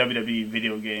WWE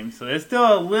video game. So there's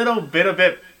still a little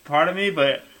bit part of me,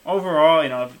 but overall,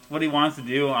 what he wants to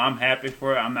do, I'm happy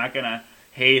for it. I'm not gonna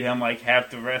hate him like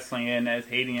half the wrestling in as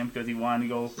hating him because he wanted to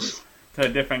go to a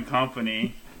different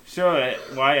company. Sure,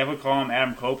 why ever call him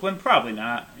Adam Copeland? Probably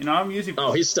not. I'm usually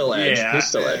he's still Edge. Yeah, he's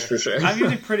still Edge for sure. I'm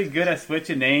usually pretty good at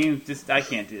switching names. Just I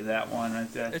can't do that one.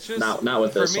 It's just not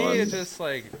with this one. For me, it's just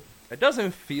it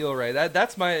doesn't feel right.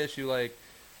 That's my issue.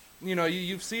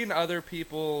 You've seen other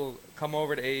people come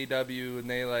over to AEW and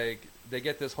they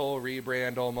get this whole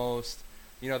rebrand almost.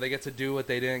 They get to do what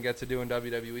they didn't get to do in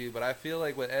WWE. But I feel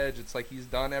like with Edge, it's like he's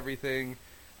done everything.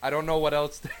 I don't know what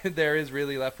else there is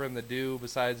really left for him to do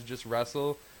besides just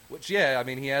wrestle. Which, he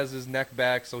has his neck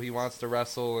back, so he wants to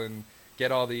wrestle and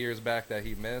get all the years back that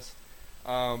he missed.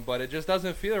 But it just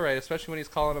doesn't feel right, especially when he's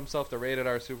calling himself the Rated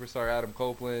R Superstar Adam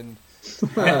Copeland.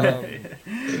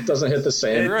 doesn't hit the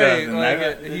same. Right, doesn't. like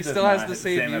It he does still has not the hit the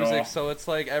same same at music, all. so it's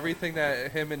like everything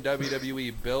that him and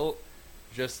WWE built,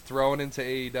 just thrown into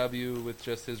AEW with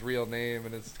just his real name,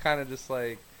 and it's kind of just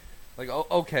like oh,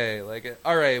 okay, like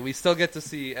all right, we still get to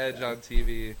see Edge on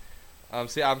TV.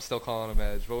 See, I'm still calling him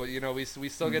Edge, but we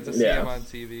still get to see him on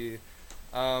TV.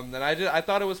 And I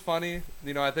thought it was funny.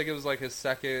 I think it was like his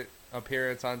second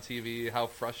appearance on TV. How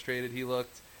frustrated he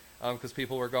looked, because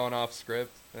people were going off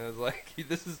script, and it was like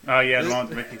this is. Oh yeah, the one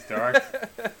with Ricky Starks.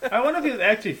 I wonder if he was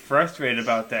actually frustrated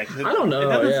about that. 'Cause I don't know.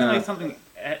 It doesn't seem yeah. like something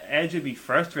Edge would be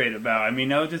frustrated about. I mean,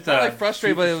 that was just Not like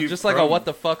frustrated, but it was just like a what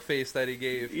the fuck face that he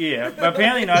gave. Yeah, but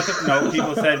apparently,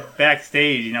 people said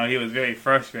backstage, he was very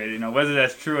frustrated. Whether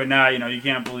that's true or not, you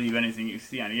can't believe anything you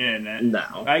see on the internet.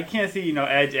 No. I can't see,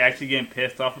 Edge actually getting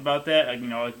pissed off about that. Edge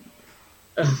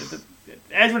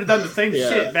would have done the same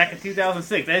shit back in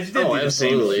 2006. Edge did do the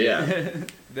absolutely, same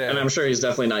shit. Yeah. And I'm sure he's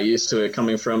definitely not used to it,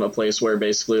 coming from a place where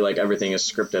basically like everything is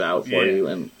scripted out for you,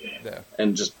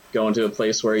 and just going to a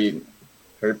place where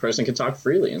a person can talk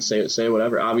freely and say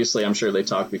whatever. Obviously, I'm sure they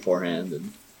talk beforehand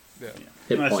and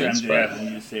hit points. But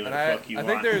You say what the fuck you I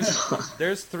want. think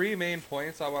there's three main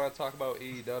points I want to talk about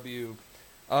AEW.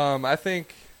 I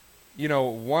think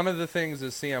one of the things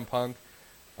is CM Punk.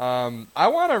 I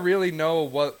want to really know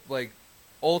what like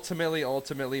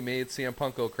ultimately made CM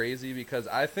Punk go crazy, because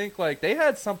I think like they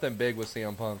had something big with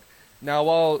CM Punk. Now,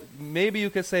 while maybe you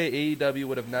could say AEW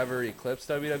would have never eclipsed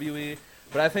WWE,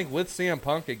 but I think with CM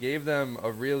Punk it gave them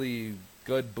a really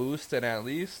good boost, and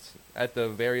at the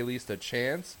very least a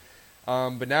chance.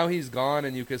 But now he's gone,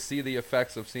 and you can see the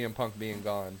effects of CM Punk being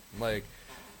gone. Like,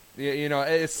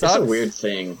 it sucks. it's a weird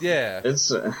thing. Yeah.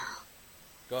 It's.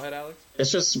 Go ahead, Alex.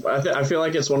 It's just I feel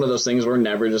like it's one of those things we're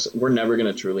never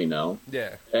gonna truly know.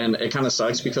 Yeah. And it kind of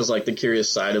sucks because like the curious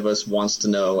side of us wants to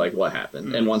know like what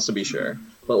happened and wants to be sure,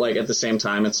 but like at the same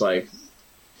time it's like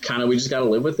kind of we just gotta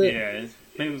live with it. Yeah,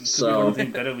 maybe we So- don't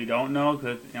think that we don't know,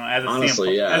 because as a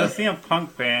Honestly, as a CM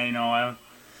Punk fan,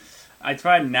 I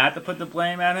tried not to put the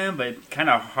blame on him, but it's kind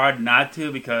of hard not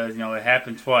to, because it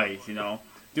happened twice.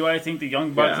 Do I think the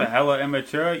Young Bucks Yeah. are hella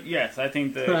immature? Yes, I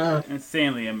think they're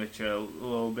insanely immature a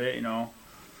little bit. I know.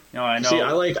 See,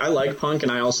 I like Punk,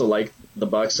 and I also like the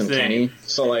Bucks and Same. Kenny.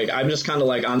 So like I'm just kind of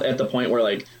like at the point where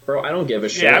like, bro, I don't give a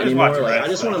shit I'm just anymore. watching Like I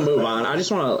just want to wrestling. move on. I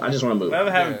just want to move.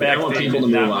 Whatever happened Yeah. I want backstage people to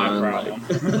is move not my on.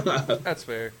 problem. That's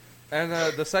fair. And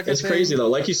the second It's thing, crazy though.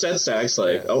 Like you said, Sax.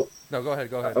 Like No, go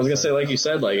ahead. I was gonna say, like you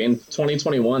said, like in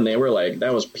 2021, they were like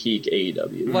that was peak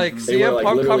AEW. Like They were CM like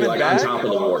Punk literally coming like back, on top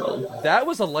of the world, that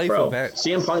was a life bro. event.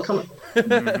 CM Punk coming.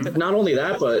 Not only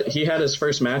that, but he had his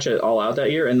first match at All Out that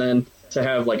year, and then to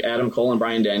have like Adam Cole and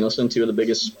Bryan Danielson, two of the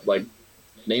biggest like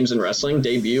names in wrestling,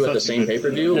 debut at the same pay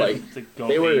per view, like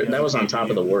that was on top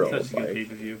of the world. Such a good Like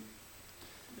pay-per-view.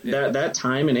 that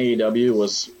time in AEW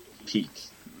was peak,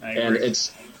 I and agree.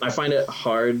 I find it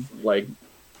hard. Like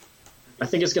I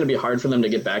think it's going to be hard for them to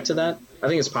get back to that. I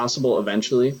think it's possible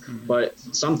eventually, but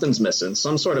something's missing.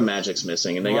 Some sort of magic's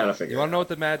missing, and they got to figure You it want out. to know what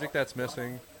the magic that's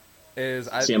missing is?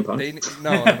 CM Punk?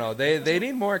 They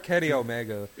need more Kenny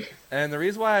Omega, and the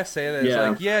reason why I say that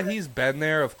is Yeah. like, he's been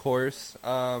there, of course,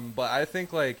 but I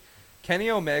think like Kenny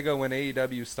Omega, when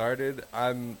AEW started,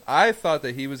 I thought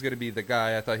that he was going to be the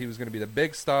guy. I thought he was going to be the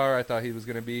big star. I thought he was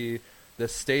going to be the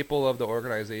staple of the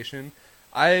organization.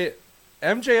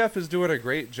 MJF is doing a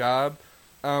great job,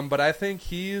 but I think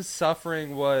he's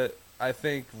suffering what I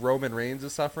think Roman Reigns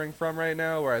is suffering from right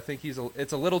now, where I think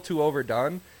it's a little too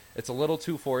overdone. It's a little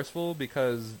too forceful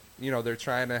because, they're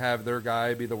trying to have their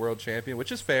guy be the world champion,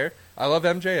 which is fair. I love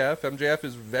MJF. MJF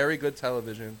is very good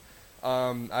television.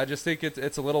 I just think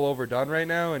it's a little overdone right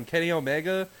now. And Kenny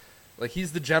Omega, like,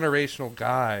 he's the generational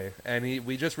guy, and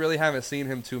we just really haven't seen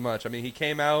him too much. I mean, he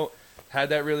came out, had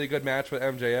that really good match with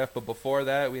MJF, but before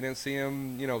that, we didn't see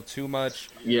him, too much.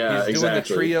 Yeah, He's doing the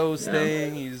exactly. trios Yeah.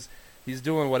 thing. He's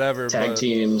doing whatever. Tag but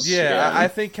teams. Yeah, I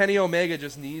think Kenny Omega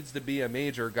just needs to be a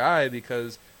major guy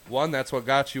because, one, that's what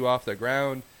got you off the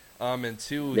ground. And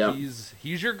two, Yeah. he's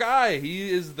your guy.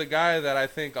 He is the guy that I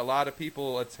think a lot of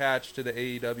people attach to the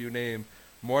AEW name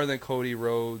more than Cody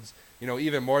Rhodes.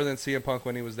 Even more than CM Punk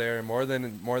when he was there, and more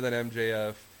than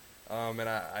MJF. And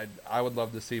I would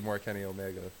love to see more Kenny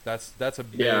Omega. That's a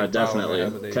big Yeah, problem I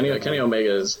have with definitely. AEW. Kenny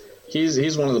Omega is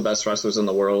he's one of the best wrestlers in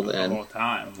the world, The and whole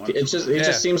time. it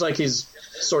just seems like he's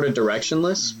sort of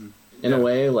directionless in a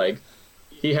way. Like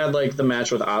he had like the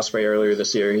match with Ospreay earlier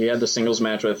this year. He had the singles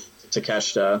match with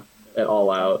Takeshita at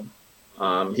All Out.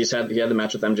 He had the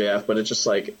match with MJF, but it's just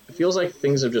like it feels like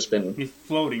things have just been He's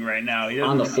floating right now. He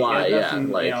on the doesn't- fly. he has Yeah,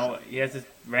 nothing, like he has this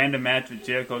random match with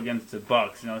Jericho against the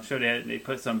Bucks. Sure they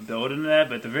put some build into that,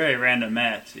 but it's a very random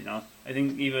match. I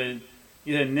think even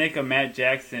either Nick or Matt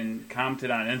Jackson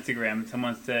commented on Instagram, and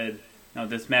someone said,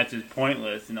 this match is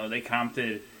pointless. They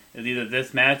commented it's either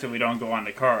this match or we don't go on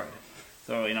the card.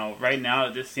 So, right now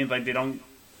it just seems like they don't.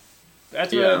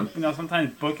 That's what,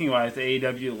 sometimes booking-wise, the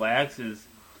AEW lacks is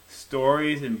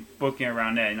stories and booking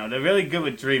around that. They're really good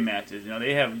with dream matches.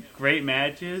 They have great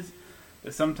matches,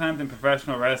 but sometimes in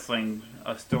professional wrestling,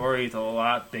 a story is a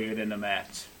lot bigger than the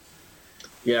match.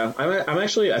 Yeah, I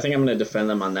think I'm going to defend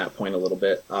them on that point a little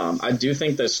bit. I do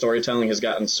think that storytelling has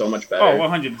gotten so much better. Oh,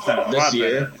 100%. This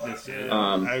year.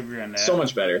 I agree on that. So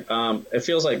much better. It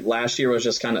feels like last year was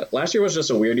just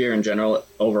a weird year in general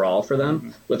overall for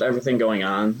them with everything going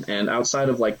on. And outside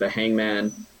of like the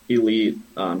Hangman Elite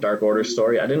Dark Order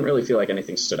story, I didn't really feel like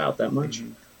anything stood out that much.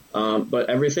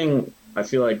 But everything I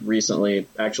feel like recently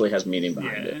actually has meaning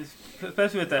behind it.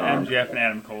 Especially with the MJF and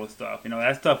Adam Cole stuff.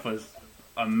 That stuff was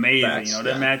amazing. Facts,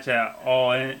 that match at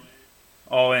All In,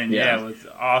 it was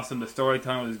awesome. The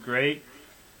storytelling was great.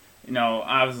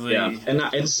 Obviously, and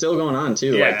it's still going on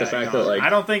too. Yeah, like the fact that I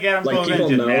don't think Adam Cole's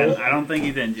injured, man. I don't think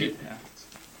he's injured.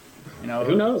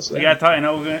 Who knows? We gotta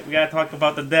talk. We gotta talk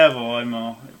about the devil.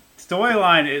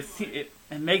 Storyline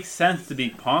it makes sense to be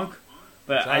Punk,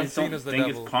 but I just don't think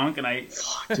it's Punk, and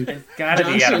it's gotta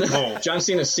be Adam Cole. John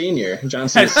Cena Senior. John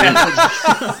Cena Senior.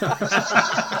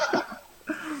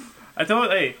 I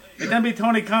told, it's gonna be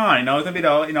Tony Khan. It's gonna be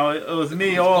it was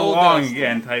me all along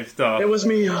again type stuff. It was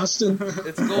me, Austin.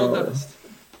 It's Goldust.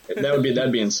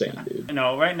 That'd be insane, dude.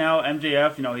 Right now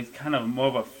MJF, he's kind of more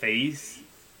of a face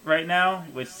right now,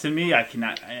 which to me I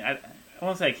cannot. I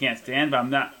won't say I can't stand, but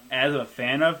I'm not as a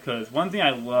fan of, because one thing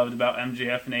I loved about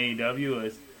MJF and AEW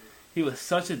is he was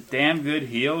such a damn good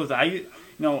heel.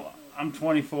 I'm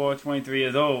 24, 23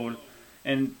 years old,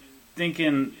 and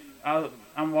thinking.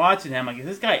 I'm watching him, like, is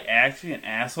this guy actually an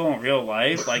asshole in real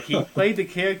life? Like, he played the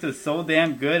character so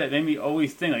damn good, it made me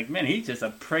always think, like, man, he's just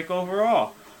a prick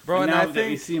overall. Bro, and now that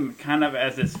we see him kind of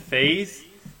as his face,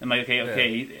 I'm like,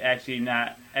 okay, he's actually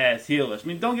not as heelish. I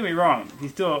mean, don't get me wrong,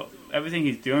 everything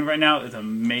he's doing right now is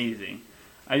amazing.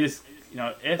 I just,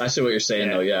 I see what you're saying,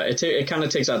 though, yeah. It kind of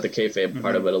takes out the kayfabe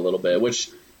part of it a little bit, which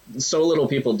so little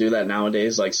people do that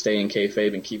nowadays, like, stay in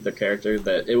kayfabe and keep the character,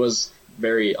 that it was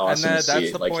very awesome to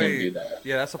see him do that.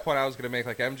 Yeah, that's the point I was gonna make.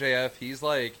 Like MJF, he's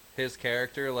like his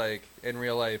character, like in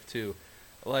real life too.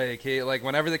 Like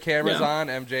whenever the camera's on,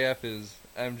 MJF is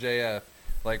MJF.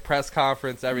 Like press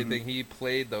conference, everything. He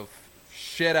played the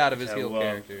shit out of his heel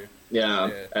character. Yeah,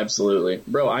 absolutely,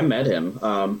 bro. I met him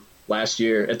last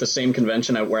year at the same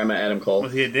convention where I met Adam Cole.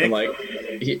 Was he a dick?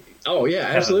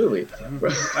 Absolutely. It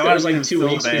was like 2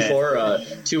 weeks before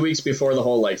 2 weeks before the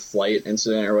whole like flight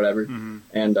incident or whatever,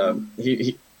 and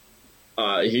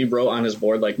he wrote on his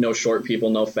board like no short people,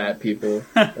 no fat people.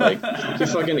 Like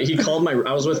he called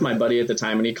I was with my buddy at the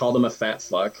time, and he called him a fat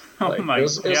fuck. Like, oh my it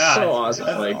was so awesome.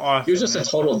 That's like awesome, he was just a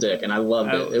total dick, and I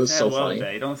loved it. It was so funny.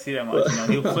 That. You don't see that much.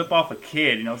 He'll flip off a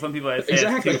kid. Some people say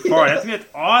exactly. it's too far. That's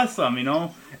awesome.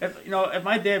 If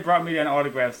my dad brought me to an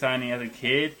autograph signing as a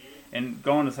kid, and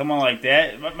going to someone like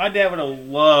that, my dad would have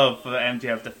loved for the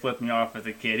MJF to flip me off as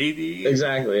a kid.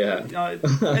 Exactly, yeah.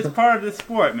 It's part of the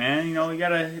sport, man. You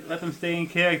gotta let them stay in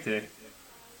character.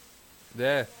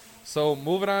 Yeah. So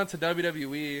moving on to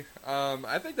WWE,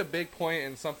 I think the big point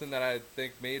and something that I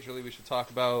think majorly we should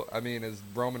talk about, is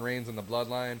Roman Reigns and the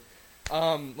Bloodline.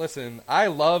 Listen, I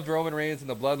loved Roman Reigns and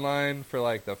the Bloodline for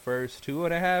like the first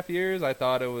 2.5 years. I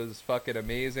thought it was fucking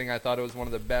amazing. I thought it was one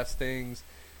of the best things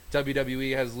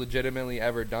WWE has legitimately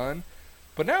ever done.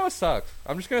 But now it sucks.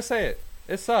 I'm just gonna say it.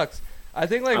 It sucks. I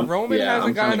think like Roman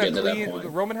hasn't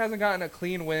gotten a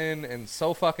clean win in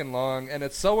so fucking long, and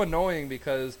it's so annoying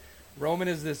because Roman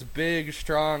is this big,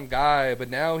 strong guy, but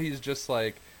now he's just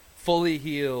like fully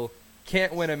heel,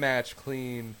 can't win a match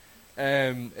clean,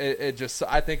 and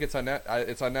I think it's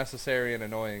unnecessary and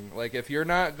annoying. Like if you're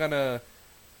not gonna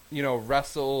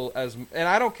wrestle and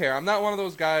I don't care. I'm not one of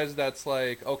those guys that's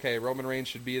like, okay, Roman Reigns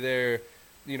should be there,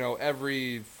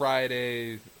 every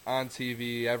Friday on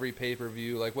TV, every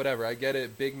pay-per-view, like whatever. I get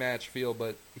it, big match feel,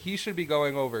 but he should be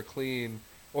going over clean,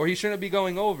 or he shouldn't be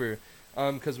going over,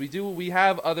 because we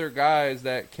have other guys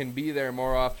that can be there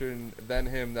more often than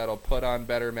him that'll put on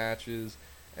better matches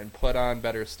and put on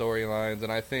better storylines.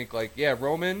 And I think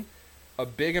Roman, a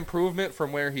big improvement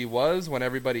from where he was when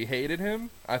everybody hated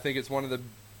him. I think it's one of the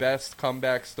best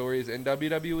comeback stories in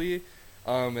WWE,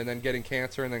 and then getting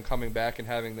cancer and then coming back and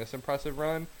having this impressive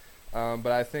run.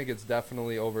 But I think it's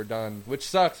definitely overdone, which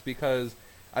sucks because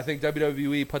I think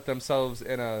WWE put themselves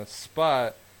in a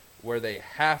spot where they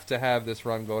have to have this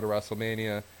run go to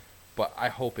WrestleMania, but I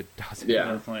hope it doesn't.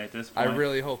 Yeah, definitely at this point. I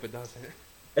really hope it doesn't.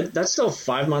 That's still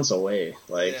 5 months away.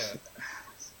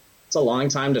 it's a long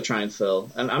time to try and fill.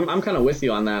 And I'm kind of with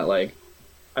you on that. Like,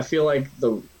 I feel like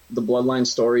the Bloodline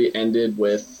story ended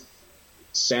with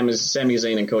Sami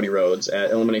Zayn and Cody Rhodes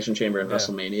at Elimination Chamber and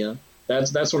WrestleMania.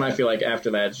 That's when I feel like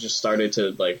after that it just started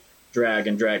to like drag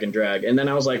and drag and drag. And then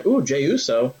I was like, ooh, Jey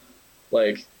Uso,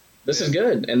 like this is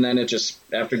good. And then it just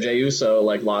after Jey Uso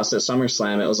like lost at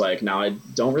SummerSlam, it was like now I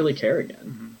don't really care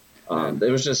again.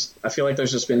 It was just I feel like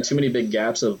there's just been too many big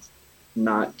gaps of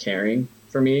not caring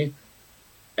for me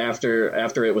after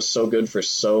it was so good for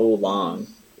so long.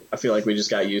 I feel like we just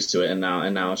got used to it, and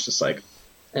now it's just like,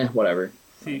 whatever.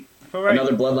 See,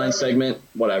 another Bloodline segment,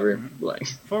 whatever. Like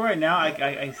for right now,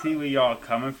 I see where y'all are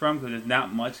coming from because there's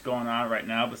not much going on right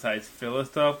now besides filler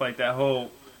stuff. Like that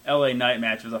whole LA Knight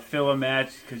match was a filler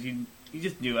match because you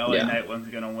just knew LA Knight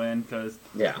wasn't gonna win because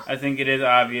I think it is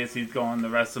obvious he's going to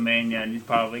WrestleMania and he's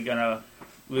probably gonna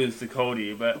lose to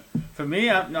Cody. But for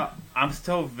me, I'm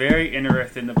still very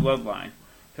interested in the Bloodline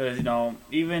because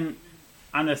even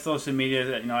on the social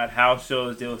media, at house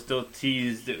shows, they'll still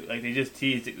tease, they just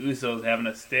teased the Usos having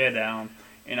a stare down,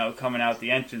 coming out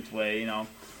the entranceway, And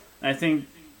I think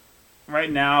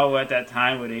right now, at that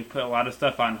time where they put a lot of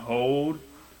stuff on hold,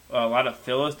 a lot of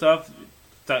filler stuff,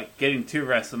 start getting to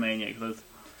WrestleMania, because,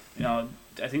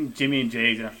 I think Jimmy and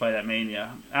Jay are going to fight at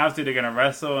Mania. Obviously, they're going to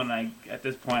wrestle, and at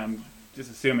this point, I'm just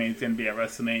assuming it's going to be at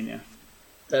WrestleMania.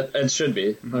 It should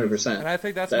be 100%. And I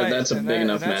think that's a big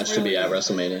enough match to be at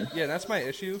WrestleMania. Yeah, that's my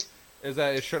issue, is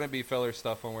that it shouldn't be filler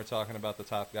stuff when we're talking about the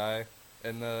top guy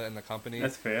in the company.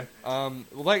 That's fair.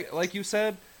 Like you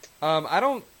said,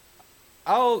 I'll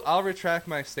retract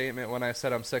my statement when I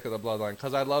said I'm sick of the Bloodline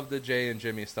because I love the Jay and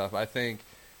Jimmy stuff. I think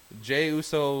Jey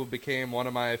Uso became one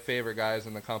of my favorite guys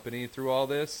in the company through all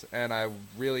this, and I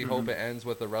really hope it ends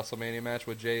with the WrestleMania match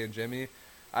with Jay and Jimmy.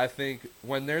 I think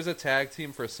when there's a tag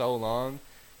team for so long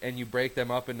and you break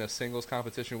them up into singles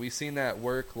competition, we've seen that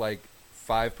work like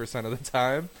 5% of the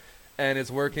time, and it's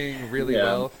working really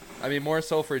well. I mean, more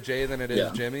so for Jay than it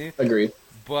is Jimmy. Agreed.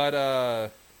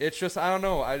 But it's just, I don't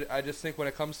know. I just think when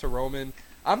it comes to Roman,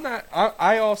 I'm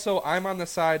on the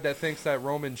side that thinks that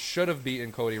Roman should have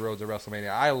beaten Cody Rhodes at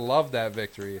WrestleMania. I loved that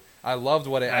victory. I loved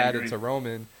what it added to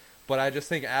Roman, but I just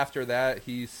think after that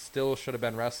he still should have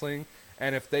been wrestling.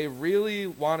 And if they really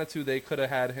wanted to, they could have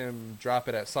had him drop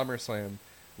it at SummerSlam.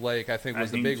 Like I think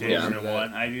was the big reason for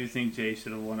that. I do think Jay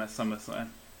should have won at SummerSlam.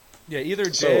 Yeah, either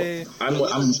Jay. So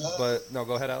but no,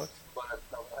 go ahead, Alex.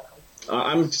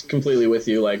 I'm completely with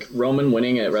you. Like Roman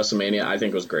winning at WrestleMania, I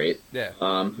think was great. Yeah.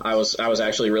 I was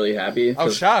actually really happy. I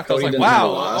was shocked. I was like,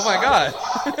 wow, oh my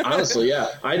god. Honestly, yeah.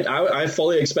 I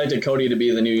fully expected Cody to be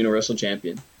the new Universal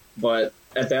Champion, but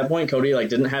at that point, Cody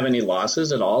didn't have any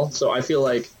losses at all. So I feel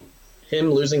like him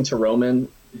losing to Roman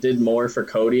did more for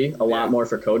Cody, a lot more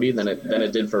for Cody than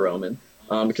it did for Roman.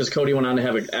 Because Cody went on to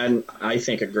have I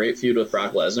think a great feud with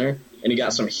Brock Lesnar, and he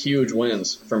got some huge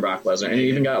wins from Brock Lesnar, and he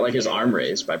even got his arm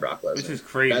raised by Brock Lesnar. Which is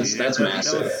crazy. That's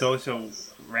massive. That was so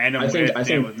random. I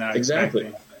think was not exactly.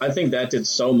 Expecting. I think that did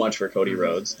so much for Cody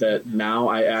Rhodes that now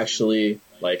I actually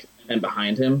am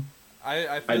behind him.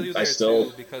 I feel you there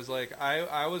too, because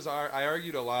I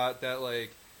argued a lot that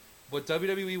what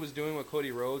WWE was doing with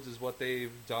Cody Rhodes is what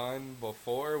they've done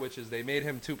before, which is they made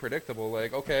him too predictable.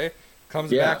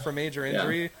 Comes back from major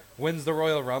injury, wins the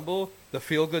Royal Rumble, the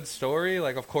feel-good story.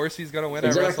 Of course he's going to win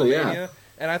at WrestleMania. Yeah.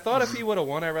 And I thought if he would have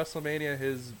won at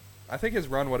WrestleMania, I think his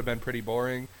run would have been pretty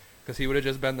boring because he would have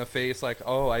just been the face,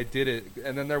 oh, I did it.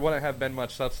 And then there wouldn't have been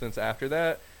much substance after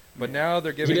that. But now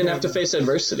they're giving He didn't have to face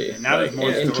adversity. Now there's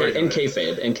more in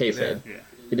kayfabe. Yeah.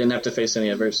 He didn't have to face any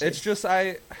adversity. It's just,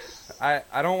 I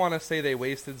don't want to say they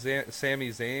wasted Sami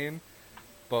Zayn,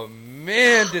 but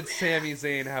man, did Sami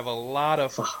Zayn have a lot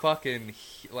of fucking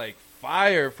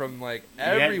fire from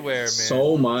everywhere, man.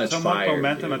 So much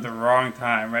momentum at the wrong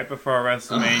time, right before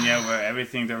WrestleMania, where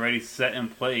everything's already set in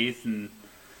place, and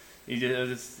he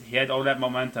had all that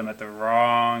momentum at the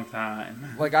wrong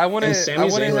time. I wouldn't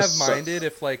have minded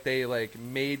if they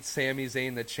made Sami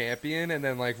Zayn the champion and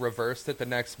then reversed it the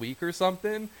next week or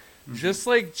something. Mm-hmm.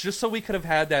 Just so we could have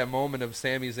had that moment of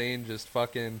Sami Zayn just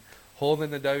fucking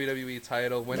holding the WWE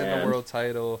title, winning the world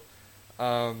title,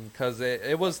 because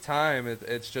it was time.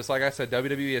 It's just like I said,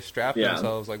 WWE has strapped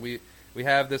themselves. We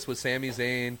have this with Sami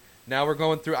Zayn. Now we're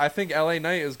going through. I think LA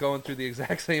Knight is going through the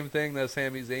exact same thing that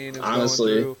Sami Zayn is going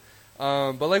through.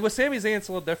 But with Sami Zayn, it's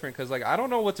a little different because I don't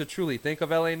know what to truly think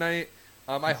of LA Knight.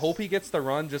 I hope he gets the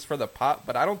run just for the pop,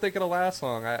 but I don't think it'll last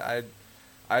long. I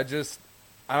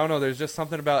don't know. There's just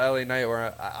something about LA Knight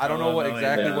where I don't know what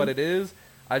it is.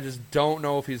 I just don't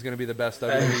know if he's going to be the best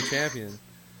WWE champion.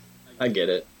 I get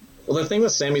it. Well, the thing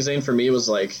with Sami Zayn for me was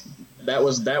that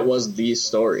was the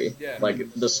story. Yeah.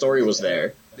 The story was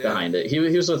there. behind it. He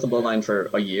was with the Bloodline for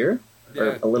a year, or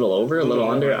Yeah. a little over, a little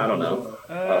under. I don't know.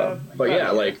 But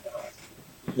yeah, like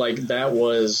that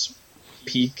was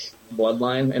peak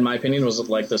Bloodline in my opinion. Was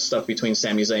like the stuff between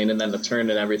Sami Zayn and then the turn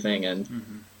and everything,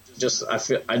 and just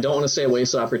I don't want to say a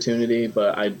wasted opportunity,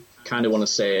 but I kind of want to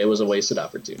say it was a wasted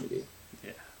opportunity.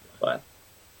 Yeah. But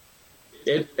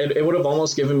it would have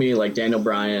almost given me like Daniel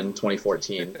Bryan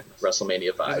 2014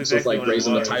 WrestleMania vibes, Exactly with like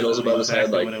raising the titles above his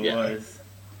head. Like, yeah,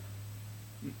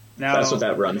 now, that's what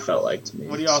that run felt like to me.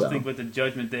 What do y'all think with the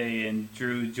Judgment Day and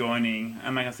Drew joining?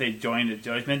 I'm not gonna say join the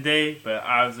Judgment Day, but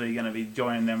obviously gonna be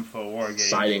joining them for War Games.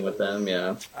 Siding with them,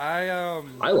 yeah. I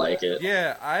like it.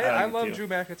 Yeah, I like it love too. Drew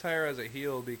McIntyre as a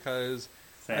heel because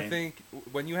I Same. think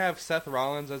when you have Seth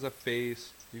Rollins as a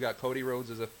face, you got Cody Rhodes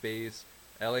as a face,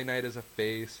 LA Knight as a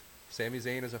face, Sami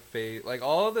Zayn as a face. Like,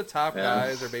 all of the top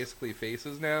guys are basically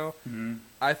faces now. Mm-hmm.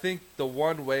 I think the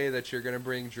one way that you're going to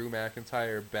bring Drew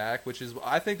McIntyre back, which is,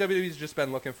 I think WWE's just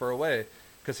been looking for a way,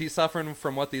 because he's suffering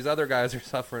from what these other guys are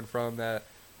suffering from, that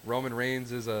Roman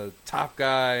Reigns is a top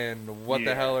guy, and what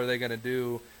the hell are they going to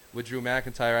do with Drew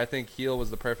McIntyre? I think heel was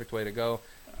the perfect way to go.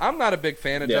 I'm not a big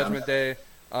fan of Judgment Day,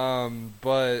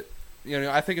 but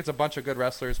I think it's a bunch of good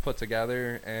wrestlers put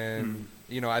together, and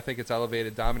I think it's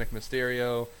elevated Dominic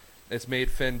Mysterio. It's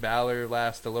made Finn Balor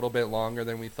last a little bit longer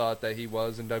than we thought that he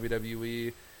was in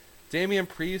WWE. Damian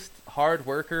Priest, hard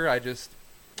worker. I just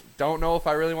don't know if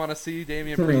I really want to see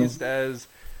Damian Priest as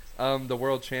the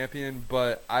world champion,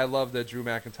 but I love that Drew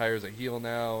McIntyre is a heel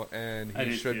now, and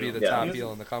he should be the top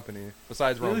heel in the company,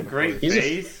 besides Roman. He's a great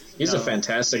face. He's a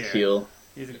fantastic heel.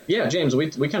 James,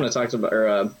 we kind of talked about,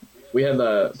 or we had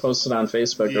posted on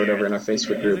Facebook or whatever in our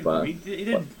Facebook group.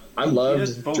 I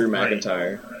loved Drew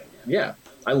McIntyre. Yeah.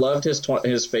 I loved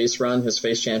his face run, his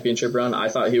face championship run. I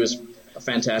thought he was a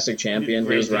fantastic champion.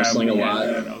 He was wrestling a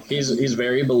lot. He's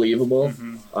very believable. He's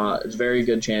a very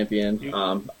good champion.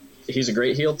 He's a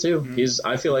great heel too.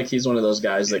 I feel like he's one of those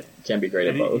guys that can be great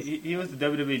at both. He was the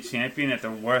WWE champion at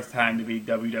the worst time to be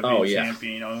WWE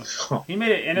champion. He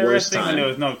made it interesting when there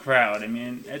was no crowd. I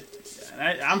mean,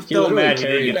 I'm still mad he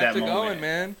didn't get that moment. Going,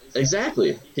 man.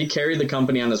 Exactly. He carried the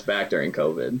company on his back during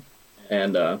COVID,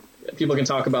 and people can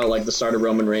talk about like the start of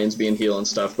Roman Reigns being heel and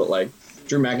stuff, but like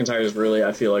Drew McIntyre is really,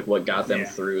 I feel like, what got them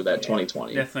through that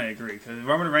 2020. Definitely agree, because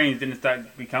Roman Reigns didn't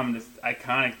start becoming this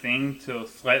iconic thing till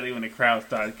slightly when the crowd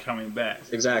started coming back.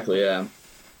 Exactly, yeah.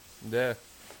 Yeah.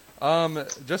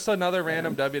 Just another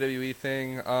random WWE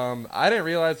thing. I didn't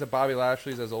realize that Bobby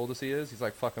Lashley's as old as he is. He's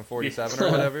like fucking 47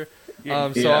 or whatever.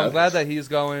 So I'm glad that he's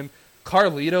going.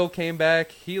 Carlito came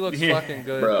back. He looks fucking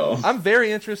good. Bro. I'm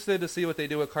very interested to see what they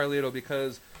do with Carlito,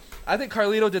 because I think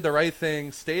Carlito did the right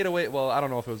thing, stayed away. Well, I don't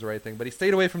know if it was the right thing, but he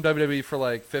stayed away from WWE for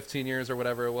like 15 years or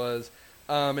whatever it was.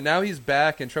 And now he's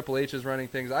back and Triple H is running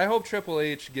things. I hope Triple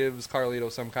H gives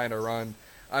Carlito some kind of run.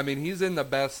 I mean, he's in the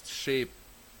best shape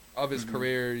of his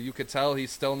career. You could tell he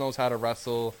still knows how to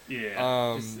wrestle.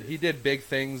 Yeah. He did big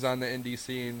things on the indie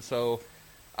scene. So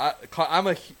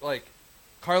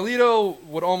Carlito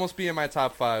would almost be in my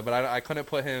top 5, but I couldn't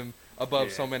put him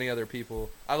above so many other people.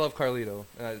 I love Carlito.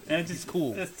 And it's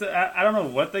cool. I don't know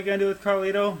what they're going to do with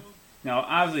Carlito. Now,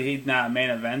 obviously, he's not a main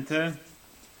eventer.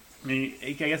 I mean,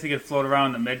 I guess he could float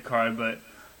around the mid-card, but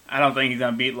I don't think he's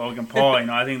going to beat Logan Paul.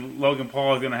 I think Logan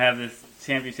Paul is going to have this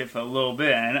championship for a little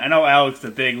bit. And I know Alex is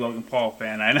a big Logan Paul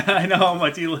fan. I know how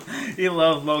much he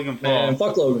loves Logan Paul. Man,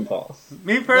 fuck Logan Paul.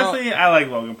 Me personally, I like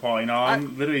Logan Paul.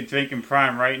 I'm literally drinking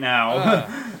Prime right now.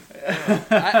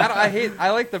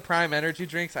 I like the Prime energy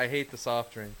drinks. I hate the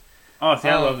soft drink. Oh, see,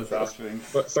 I love the soft drinks.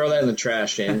 Throw that in the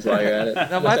trash, James, while you're at it.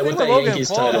 Now, my thing with Logan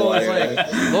Paul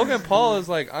is Logan Paul is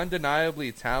like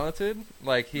undeniably talented.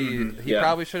 Like he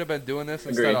probably should have been doing this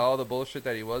instead of all the bullshit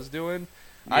that he was doing.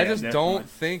 Yeah, I just don't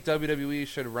think WWE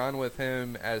should run with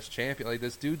him as champion. Like,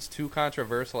 this dude's too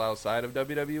controversial outside of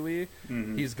WWE.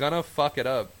 He's gonna fuck it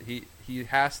up. He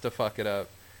has to fuck it up.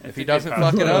 If he doesn't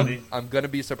fuck it up, I'm gonna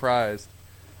be surprised.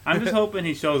 I'm just hoping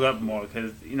he shows up more,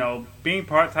 because being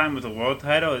part time with a world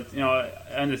title, I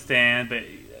understand, but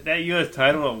that U.S.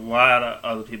 title, a lot of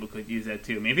other people could use that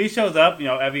too. I mean, if he shows up,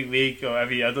 every week or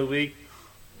every other week,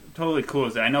 totally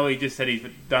cool. I know he just said he's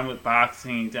done with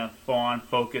boxing, he's done full-on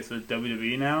focus with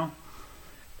WWE now,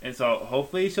 and so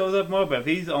hopefully he shows up more. But if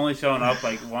he's only showing up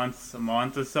like once a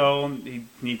month or so, he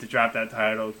needs to drop that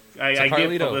title. I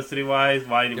get publicity-wise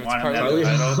why he want him to have the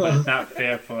title, but it's not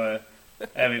fair for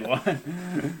everyone.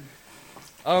 Yeah.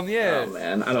 Oh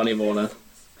man, I don't even want to.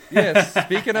 Yeah.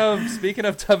 Speaking of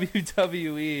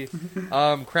WWE,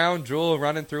 Crown Jewel,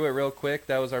 running through it real quick.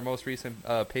 That was our most recent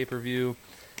pay-per-view.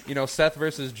 Seth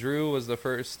versus Drew was the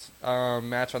first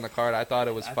match on the card. I thought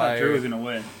it was fire. I thought Drew was gonna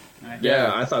win.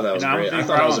 Yeah, I thought that was great. I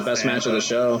thought that was the best match of the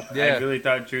show. Yeah. I really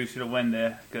thought Drew should have won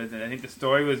there because I think the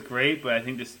story was great, but I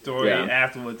think the story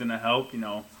afterwards didn't help.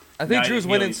 I think Drew's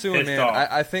winning soon, man.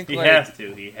 I think he has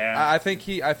to. He has. I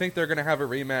think they're gonna have a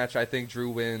rematch. I think Drew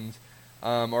wins,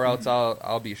 or else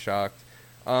I'll be shocked.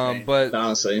 But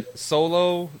honestly,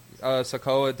 Solo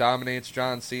Sikoa dominates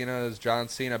John Cena as John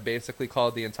Cena basically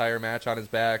called the entire match on his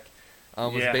back.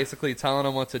 Was basically telling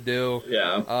him what to do.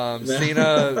 Yeah.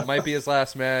 Cena might be his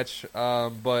last match,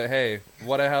 but hey,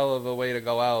 what a hell of a way to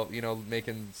go out,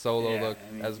 making Solo look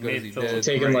as good as he did.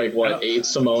 Taking 8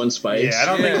 Samoan spikes. Yeah, I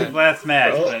don't think it was his last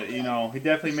match, but he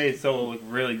definitely made Solo look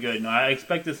really good. I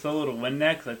expected Solo to win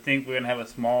that because I think we're gonna have a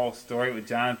small story with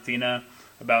John Cena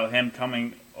about him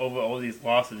coming over all these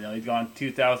losses. He's gone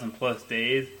 2,000 plus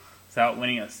days without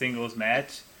winning a singles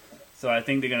match, so I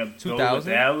think they're gonna build with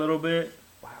that a little bit.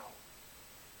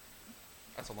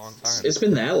 That's a long time. It's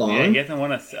been that long. Yeah, he hasn't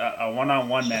won a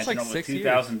one-on-one match in over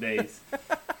 2,000 days.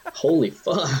 Holy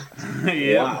fuck.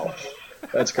 Yeah. Wow.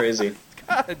 That's crazy.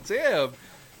 God damn.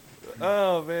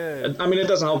 Oh, man. I mean, it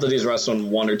doesn't help that he's wrestling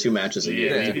 1 or 2 matches a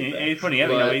year. He's putting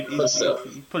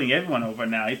he's putting everyone over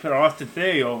now. He put Austin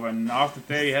Theory over, and Austin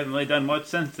Theory hasn't really done much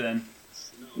since then.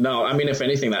 No, I mean, if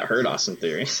anything, that hurt Austin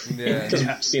Theory. Yeah.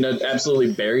 Because Cena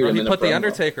absolutely buried him in a promo. He put The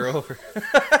Undertaker over.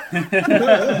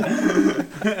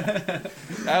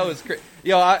 That was crazy.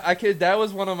 Yo, I kid. That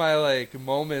was one of my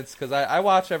moments because I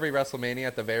watch every WrestleMania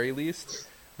at the very least,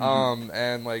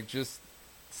 and just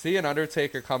see an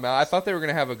Undertaker come out. I thought they were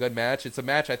gonna have a good match. It's a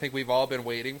match I think we've all been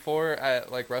waiting for at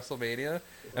WrestleMania,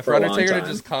 and for Undertaker to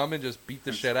just come and just beat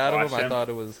the shit out of him, I thought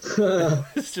it was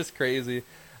it's just crazy.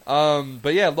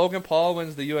 But yeah, Logan Paul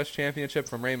wins the U.S. Championship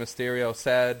from Rey Mysterio.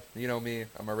 Sad, me,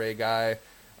 I'm a Rey guy.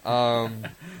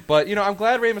 But I'm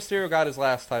glad Rey Mysterio got his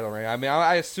last title reign. I mean,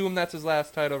 I assume that's his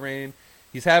last title reign.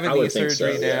 He's having knee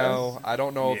surgery now. I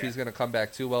don't know if he's going to come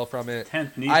back too well from it.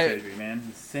 10th knee surgery, man.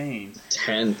 Insane.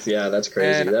 10th, yeah, that's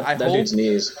crazy. That dude's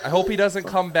knees. I hope he doesn't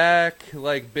come back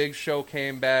like Big Show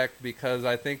came back, because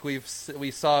I think we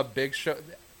saw Big Show.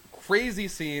 Crazy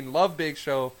scene. Love Big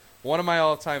Show. One of my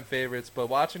all-time favorites. But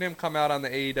watching him come out on the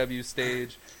AEW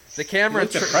stage, the camera...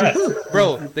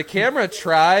 the camera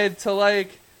tried to,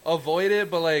 avoid it,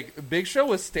 but, Big Show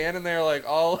was standing there,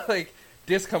 all,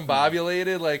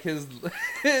 discombobulated,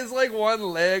 his one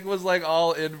leg was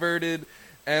all inverted,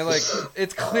 and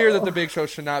it's clear that the Big Show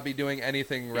should not be doing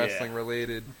anything wrestling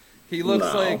related. He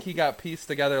looks like he got pieced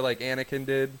together like Anakin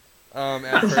did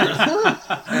at first,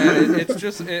 and it's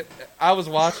just I was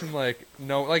watching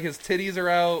his titties are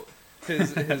out,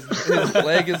 his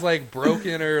leg is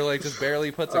broken or just barely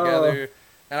put together,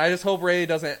 and I just hope Ray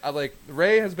doesn't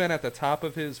Ray has been at the top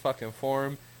of his fucking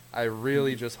form. I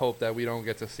really just hope that we don't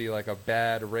get to see a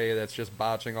bad Ray that's just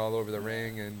botching all over the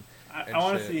ring and I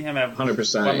want to see him have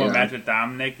 100%, one more match with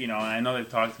Dominic. And I know they've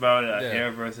talked about a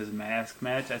hair versus mask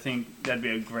match. I think that'd be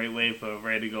a great way for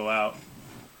Ray to go out.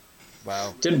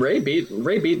 Wow. Did Ray beat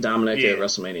Dominic at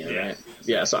WrestleMania, right?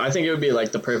 Yeah, so I think it would be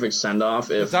the perfect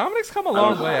send-off if... Dominic's come a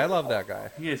long way. I love that guy.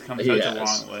 He has come such a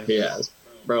long way. He has.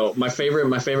 Bro, my favorite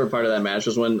part of that match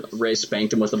was when Ray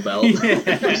spanked him with a belt.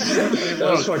 That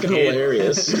was fucking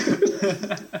hilarious.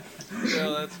 Yeah,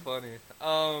 that's funny.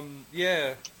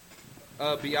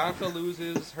 Bianca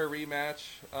loses her rematch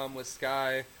with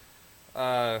Sky.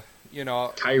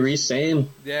 Kairi Sane.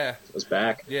 Yeah, was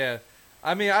back. Yeah,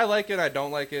 I mean, I like it. I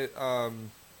don't like it. I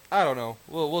don't know.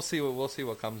 We'll see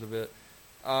what comes of it.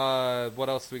 What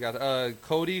else do we got?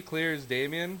 Cody clears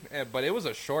Damian, but it was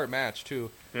a short match too.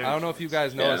 I don't know if you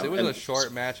guys noticed. It was a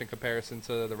short match in comparison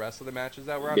to the rest of the matches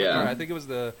that were on the card. I think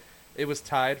it was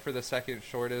tied for the second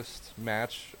shortest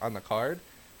match on the card.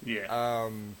 Yeah.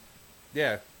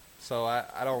 Yeah. So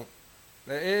I don't.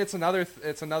 It's another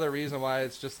reason why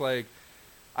it's just I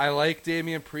like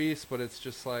Damian Priest, but it's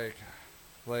just I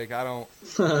don't.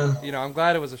 I'm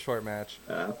glad it was a short match.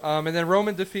 Yeah. And then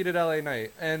Roman defeated LA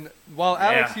Knight. And while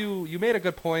Alex, you made a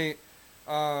good point.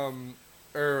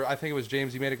 Or I think it was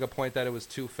James, you made a good point that it was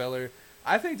too filler.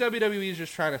 I think WWE is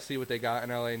just trying to see what they got in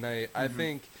LA Knight. I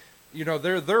think,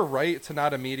 they're right to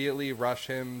not immediately rush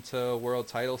him to world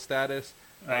title status.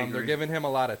 They're giving him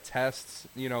a lot of tests.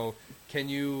 Can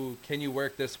you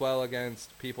work this well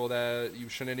against people that you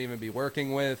shouldn't even be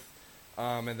working with?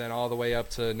 And then all the way up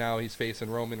to now he's facing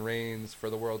Roman Reigns for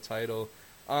the world title.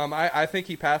 I think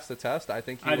he passed the test. I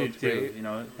think he looked great. His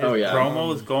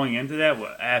promos going into that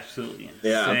were absolutely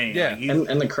insane. Yeah.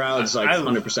 And the crowd's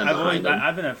 100% behind him.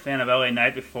 I've been a fan of LA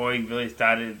Knight before he really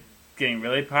started getting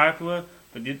really popular.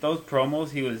 But those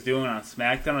promos he was doing on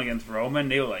SmackDown against Roman,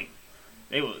 they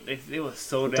were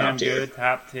so damn good,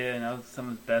 top tier, and that was some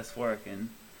of his best work. And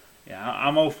Yeah,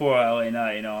 I'm all for LA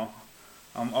Knight. You know,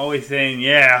 I'm always saying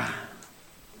yeah.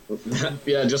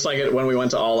 Yeah, just like it when we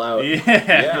went to All Out.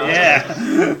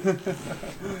 Yeah.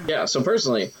 Yeah, so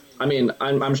personally, I mean,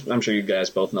 I'm sure you guys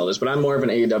both know this, but I'm more of an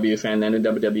AEW fan than a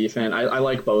WWE fan. I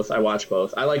like both. I watch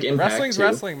both. I like Impact Wrestling's too.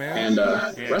 wrestling, man.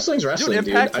 And wrestling's wrestling, Dude,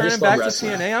 Impact I turning just love back to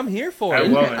wrestling. TNA, I'm here for I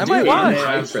it. love it. I might Dude, watch.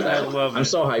 I'm hyped for that. I love it. I'm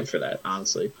so hyped for that,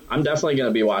 honestly. I'm definitely going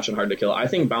to be watching Hard to Kill. I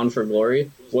think Bound for Glory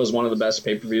was one of the best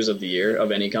pay-per-views of the year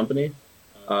of any company.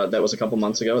 That was a couple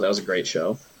months ago. That was a great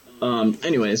show.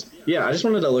 Anyways, yeah, I just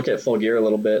wanted to look at Full Gear a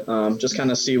little bit, just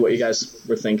kind of see what you guys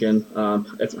were thinking,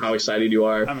 how excited you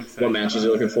are, I'm excited. what matches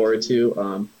you're looking forward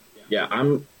to. Yeah,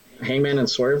 I'm Hangman and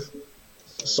Swerve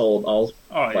sold all.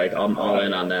 I'm all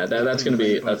in on that. That's going to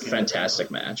be a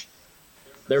fantastic match.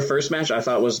 Their first match I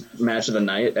thought was match of the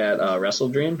night at Wrestle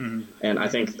Dream, and I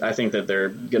think that they're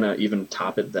gonna even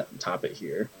top it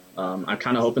here. I'm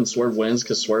kind of hoping Swerve wins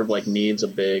because Swerve needs a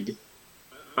big.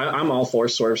 I'm all for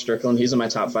Swerve Strickland. He's in my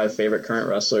top 5 favorite current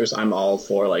wrestlers. I'm all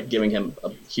for giving him a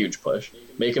huge push.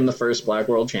 Make him the first Black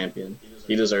World Champion.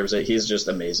 He deserves it. He's just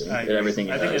amazing at everything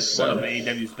he does. I think it's one of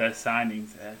AEW's best signings.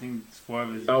 I think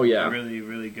Swerve is really,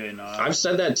 really good. I've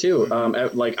said that too.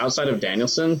 Outside of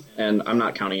Danielson, and I'm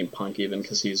not counting Punk even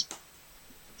because he's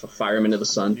fire him into the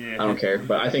sun. Yeah. I don't care.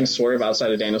 But I think Swerve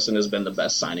outside of Danielson has been the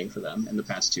best signing for them in the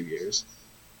past 2 years.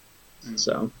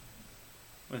 So.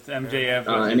 With MJF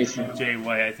and Jay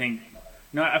White, I think.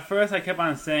 At first I kept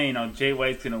on saying, Jay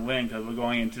White's going to win because we're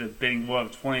going into the bidding war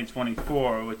of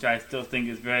 2024, which I still think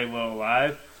is very well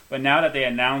alive. But now that they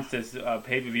announced this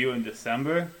pay-per-view in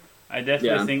December, I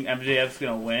definitely think MJF's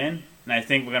going to win. And I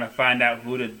think we're going to find out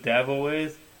who the devil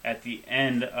is at the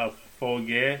end of Full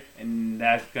Gear. And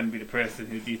that's going to be the person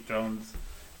who dethrones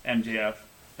MJF.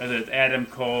 Whether it's Adam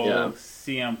Cole,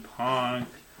 CM Punk,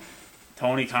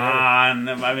 Tony Khan.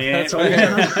 I mean,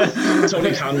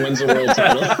 Tony Khan wins the world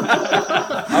title.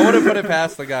 I wouldn't put it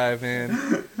past the guy,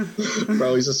 man.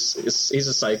 Bro, he's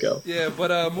a psycho. Yeah,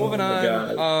 but moving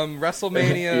on.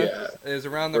 WrestleMania is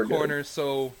around the corner,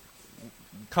 so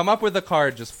come up with a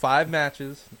card, just 5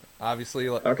 matches. Obviously,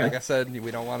 like I said,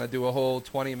 we don't want to do a whole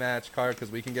 20-match card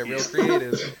because we can get real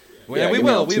creative. We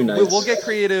will. We'll get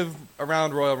creative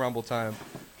around Royal Rumble time.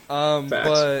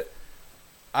 But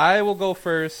I will go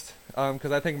first.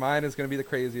 Because I think mine is going to be the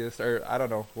craziest, or I don't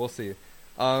know. We'll see.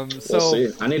 We'll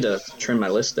see. I need to trim my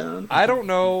list down. I don't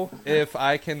know if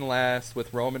I can last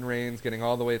with Roman Reigns getting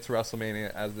all the way to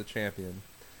WrestleMania as the champion.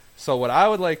 So what I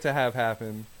would like to have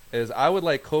happen is I would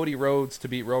like Cody Rhodes to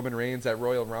beat Roman Reigns at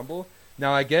Royal Rumble.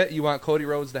 Now, I get you want Cody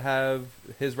Rhodes to have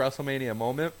his WrestleMania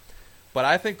moment, but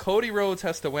I think Cody Rhodes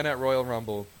has to win at Royal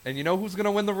Rumble. And you know who's going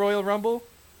to win the Royal Rumble?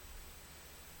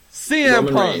 CM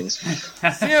Punk.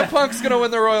 CM Punk's going to win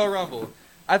the Royal Rumble.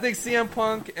 I think CM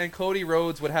Punk and Cody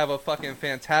Rhodes would have a fucking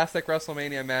fantastic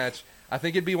WrestleMania match. I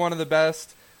think it'd be one of the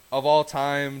best of all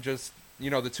time. Just,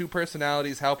 the two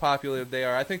personalities, how popular they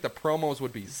are. I think the promos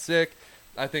would be sick.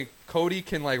 I think Cody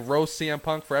can, roast CM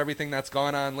Punk for everything that's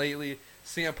gone on lately.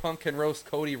 CM Punk can roast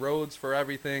Cody Rhodes for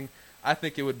everything. I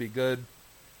think it would be good.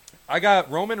 I got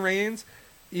Roman Reigns,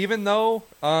 even though,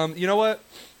 you know what?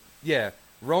 Yeah,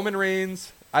 Roman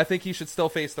Reigns, I think he should still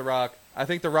face The Rock. I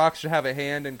think The Rock should have a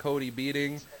hand in Cody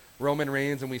beating Roman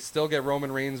Reigns, and we still get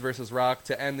Roman Reigns versus Rock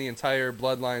to end the entire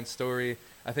Bloodline story.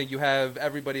 I think you have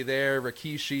everybody there,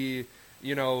 Rikishi,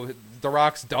 The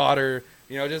Rock's daughter,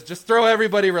 just throw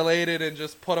everybody related and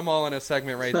just put them all in a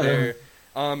segment right there,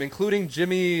 including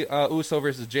Jimmy Uso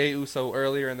versus Jey Uso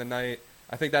earlier in the night.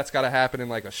 I think that's got to happen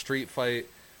in a street fight.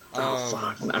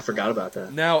 Fuck. I forgot about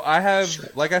that. Now, I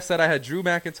have, like I said, I had Drew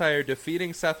McIntyre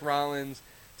defeating Seth Rollins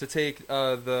to take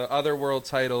the other world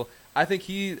title. I think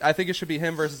it should be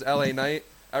him versus LA Knight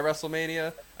at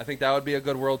WrestleMania. I think that would be a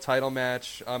good world title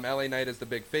match. LA Knight is the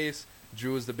big face,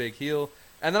 Drew is the big heel,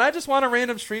 and then I just want a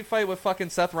random street fight with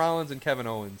fucking Seth Rollins and Kevin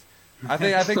Owens. I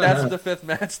think that's the 5th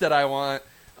match that I want.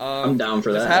 I'm down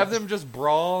for that. Just have them just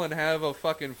brawl and have a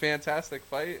fucking fantastic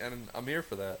fight, and I'm here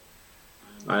for that.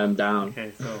 I am down.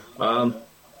 Okay, so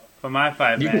for my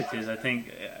 5 matches, I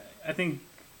think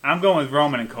I'm going with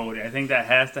Roman and Cody. I think that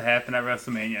has to happen at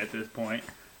WrestleMania at this point.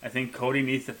 I think Cody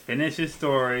needs to finish his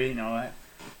story.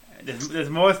 There's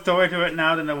more story to it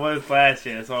now than there was last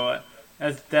year, so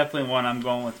that's definitely one I'm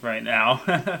going with right now.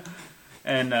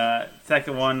 And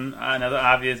second one, another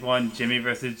obvious one, Jimmy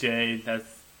versus Jay. That's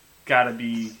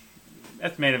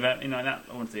main event. I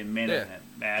wouldn't say main event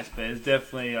match, but it's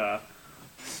definitely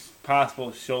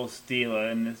possible show stealer,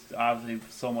 and there's obviously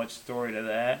so much story to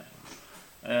that.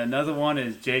 Another one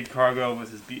is Jade Cargill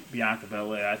versus Bianca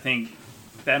Belair. I think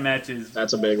that match is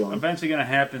that's a big one. Eventually going to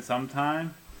happen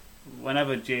sometime,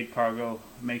 whenever Jade Cargill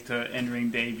makes her in-ring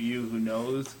debut, who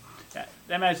knows?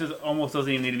 That match almost doesn't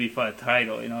even need to be for a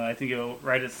title. You know, I think it'll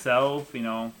write itself. You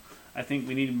know, I think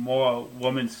we need more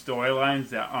women's storylines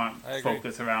that aren't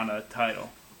focused around a title.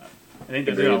 I think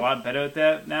they're doing a lot better at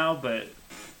that now, but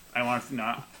I want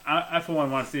to, I for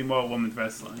one want to see more women's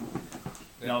wrestling.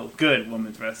 You know, good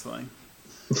women's wrestling.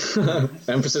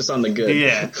 Emphasis on the good.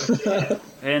 Yeah.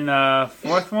 And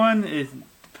fourth one is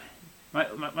my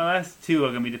last two are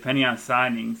going to be depending on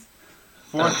signings.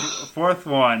 Fourth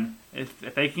one, if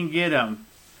they can get him,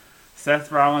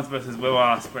 Seth Rollins versus Will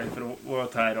Ospreay for the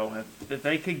world title. If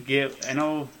they could get, I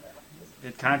know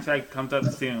his contract comes up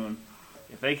soon.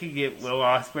 If they could get Will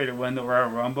Ospreay to win the Royal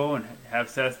Rumble and have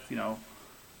Seth, go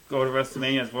to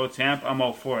WrestleMania as world champ, I'm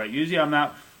all for it. Usually, I'm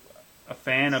not a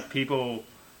fan of people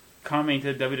coming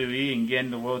to WWE and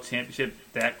getting the world championship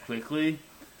that quickly.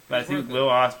 But I think Will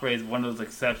Ospreay is one of those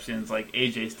exceptions, like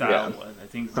AJ Styles was. I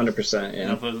think 100%.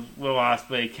 Yeah. If it was Will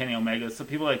Ospreay, Kenny Omega, so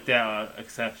people like that are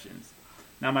exceptions.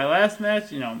 Now, my last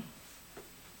match, I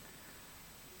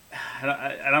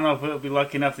don't know if we'll be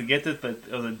lucky enough to get this, but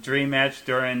it was a dream match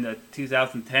during the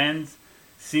 2010s: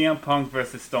 CM Punk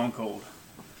versus Stone Cold.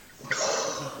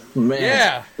 Man.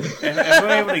 Yeah. If we're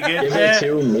able to get Give that, it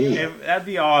to me. that'd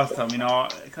be awesome.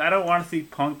 'Cause I don't want to see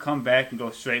Punk come back and go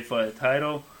straight for the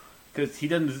title. Because he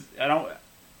doesn't. I don't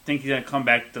think he's gonna come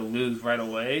back to lose right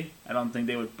away. I don't think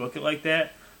they would book it like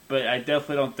that. But I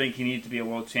definitely don't think he needs to be a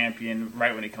world champion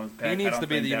right when he comes back. He needs to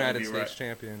be the United States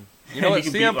champion. You He know what?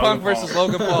 can CM beat Punk Logan versus Paul.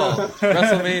 Logan Paul,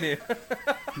 WrestleMania.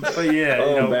 But yeah,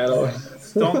 battle.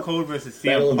 Stone Cold versus CM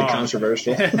Battle of the Punk.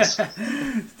 controversial.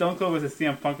 Stone Cold versus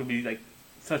CM Punk would be like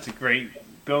such a great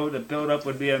build. The build up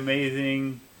would be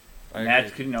amazing.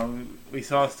 Match could, we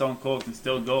saw Stone Cold can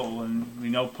still go, and we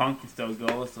know Punk can still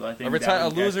go. So I think A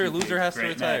loser has to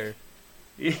retire.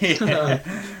 Yeah.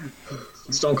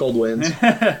 Stone Cold wins.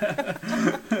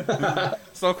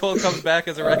 Stone Cold comes back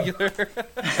as a regular.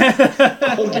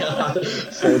 Oh god,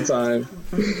 full time.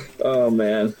 Oh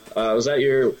man, was that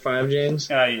your 5, James?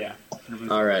 Yeah.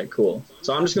 All right, cool.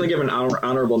 So I'm just gonna give an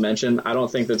honorable mention. I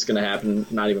don't think that's gonna happen,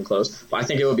 not even close. But I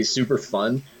think it would be super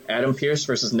fun. Adam Pearce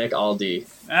versus Nick Aldis.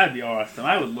 That'd be awesome.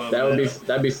 I would love that.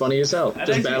 That'd be funny as hell.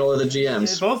 Just battle of the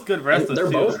GMs. They're both good wrestlers. They're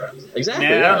too. both exactly.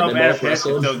 Man, I don't know if they Adam both Pearce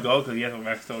can wrestled. still go because he hasn't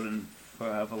wrestled in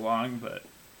forever long, but.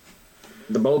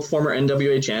 They're both former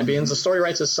NWA champions. The story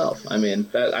writes itself. I mean,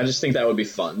 I just think that would be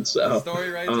fun. So, The story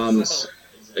writes itself.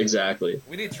 Exactly.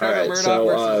 We need Trevor Murdoch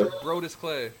versus Brodus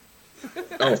Clay.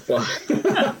 Oh, fuck.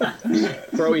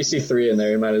 Throw EC3 in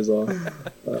there. You might as well.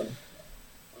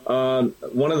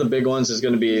 One of the big ones is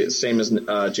going to be same as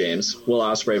James. Will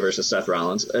Ospreay versus Seth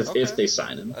Rollins if they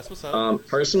sign him. That's what's up.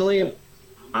 Personally,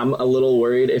 I'm a little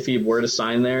worried if he were to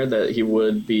sign there that he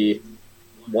would be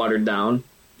watered down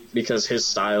because his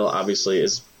style obviously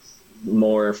is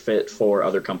more fit for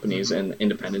other companies and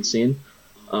independent scene.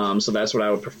 So that's what I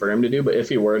would prefer him to do. But if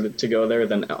he were to go there,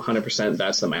 then 100%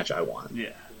 that's the match I want. Yeah.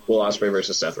 Will Ospreay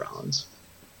versus Seth Rollins.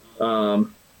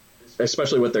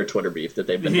 Especially with their Twitter beef that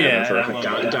they've been having for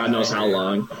God knows how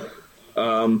long.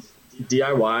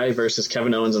 DIY versus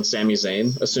Kevin Owens and Sami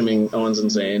Zayn, assuming Owens and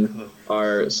Zayn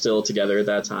are still together at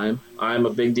that time. I'm a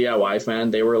big DIY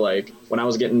fan. They were like, when I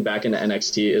was getting back into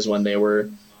NXT is when they were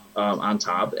on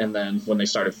top, and then when they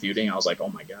started feuding, I was like, oh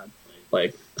my god.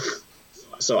 Like,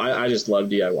 so I just love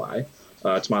DIY.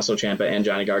 Tommaso Ciampa and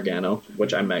Johnny Gargano,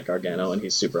 which I met Gargano, and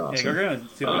he's super awesome. Yeah,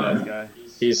 Gargano's a super nice guy.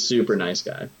 He's a super nice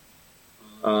guy.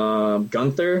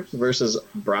 Gunther versus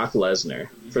Brock Lesnar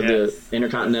for the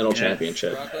Intercontinental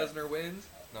Championship. Brock Lesnar wins?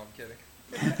 No, I'm kidding.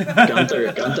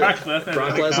 Gunther.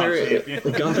 Brock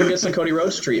Lesnar. Gunther gets the Cody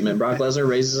Rhodes treatment. Brock Lesnar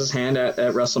raises his hand at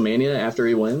WrestleMania after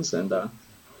he wins, and that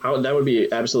would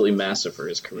be absolutely massive for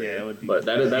his career. Yeah, it would be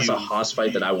that's a hoss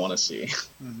fight that I want to see.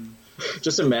 Mm-hmm.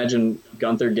 Just imagine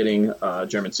Gunther getting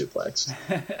German suplex.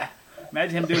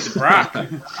 Imagine him doing it to Brock.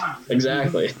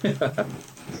 Exactly.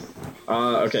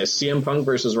 Okay, CM Punk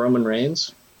versus Roman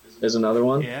Reigns is another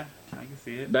one. Yeah, I can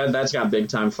see it. That's got big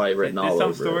time fight written all over.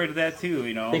 There's some story to that too,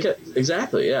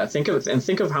 Exactly, yeah. Think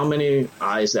of how many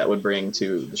eyes that would bring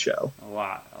to the show. A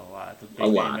lot. It's a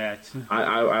big match.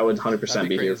 I would 100%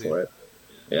 be here for it.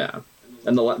 Yeah.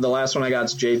 And the last one I got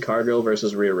is Jade Cargill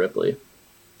versus Rhea Ripley.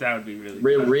 That would be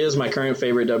really Rhea's my current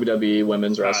favorite WWE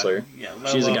women's wrestler.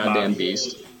 She's a goddamn Bobby.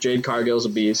 beast. Jade Cargill's a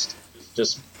beast.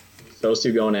 Just those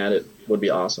two going at it would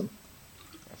be awesome.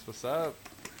 That's what's up.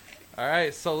 All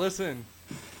right, so listen.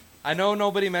 I know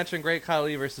nobody mentioned Great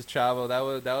Khali versus Chavo.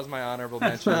 That was my honorable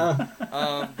mention.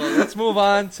 But let's move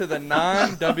on to the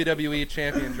non-WWE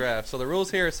champion draft. So the rules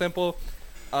here are simple.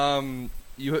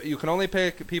 You can only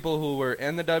pick people who were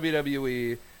in the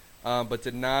WWE but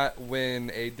did not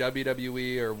win a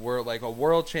WWE or a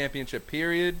world championship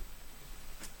period.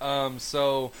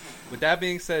 So with that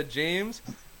being said, James,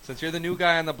 since you're the new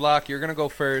guy on the block, you're gonna go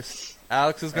first.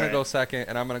 Alex is gonna go second,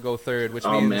 and I'm gonna go third, which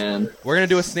means we're gonna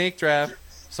do a snake draft.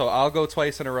 So I'll go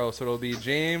twice in a row. So it'll be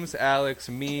James, Alex,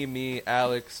 me,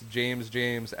 Alex, James,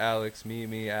 Alex,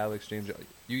 me, Alex, James.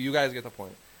 You guys get the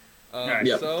point.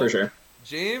 Yeah, so, for sure.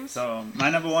 James. So my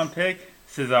number one pick,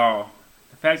 Cesaro.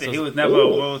 The fact that he was never a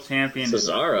world champion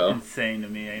Cesaro. is insane to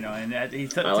me. You know, and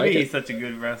he's such a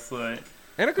good wrestler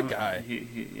and a good guy. He's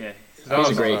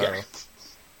a great guy.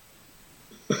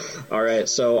 All right,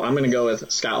 so I'm gonna go with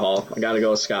Scott Hall. I gotta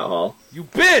go with Scott Hall. You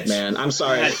bitch! Man, I'm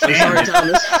sorry. I'm sorry,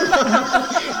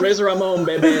 Thomas. Razor Ramon,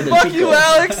 baby. Fuck you,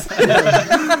 Alex.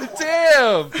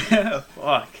 Damn.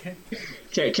 Fuck.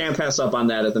 Can't pass up on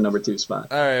that at the number 2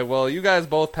 spot. All right, well, you guys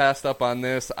both passed up on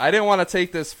this. I didn't want to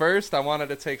take this first. I wanted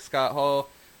to take Scott Hall,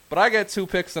 but I get 2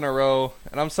 picks in a row.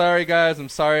 And I'm sorry, guys. I'm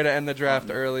sorry to end the draft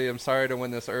early. I'm sorry to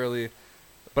win this early.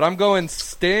 But I'm going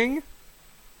Sting.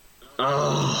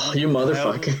 Oh, you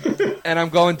motherfucker. And I'm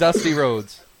going Dusty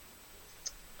Rhodes.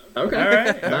 Okay. All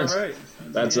right. Nice. All right.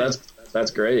 That's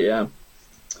great, yeah.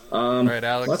 All right,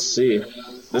 Alex. Let's see.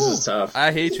 This is tough.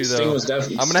 I hate you, though. Sting was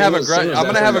I'm gonna have a grudge. I'm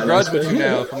gonna have a grudge with you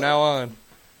now. From now on.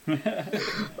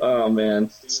 Oh man,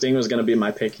 Sting was gonna be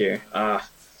my pick here.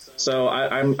 So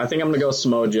I think I'm gonna go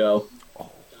Samoa Joe.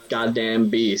 Goddamn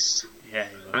beast. Yeah.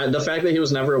 The fact that he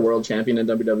was never a world champion in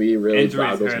WWE really Injuries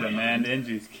boggles hurt me. him, man. The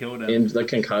injuries killed him. In the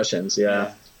concussions,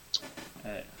 yeah.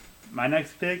 My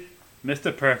next pick,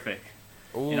 Mr. Perfect.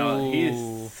 Ooh. You know,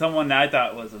 he's someone that I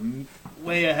thought was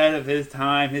way ahead of his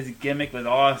time. His gimmick was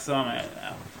awesome.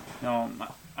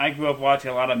 I grew up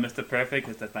watching a lot of Mr. Perfect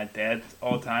because that's my dad's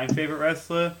all-time favorite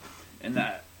wrestler. And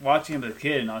watching him as a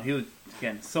kid, he was,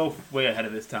 again, so way ahead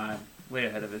of his time. Way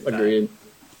ahead of his time. Agreed.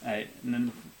 All right, and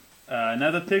then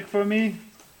another pick for me,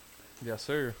 Yes,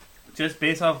 sir. just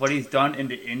based off what he's done in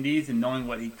the Indies and knowing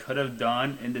what he could have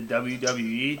done in the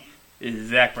WWE, is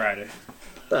Zack Ryder.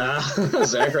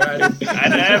 Zack Ryder.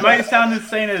 It might sound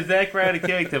insane as Zack Ryder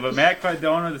character, but Matt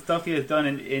Cardona, the stuff he has done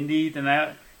in the Indies, and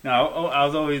I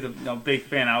was always a big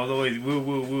fan. I was always woo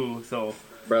woo woo. So,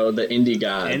 Bro, the indie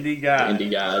god. The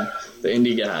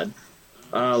indie god.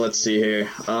 Let's see here.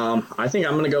 I think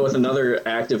I'm gonna go with another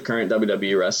active current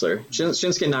WWE wrestler.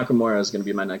 Shinsuke Nakamura is gonna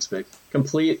be my next pick.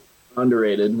 Complete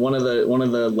underrated. One of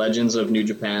the legends of New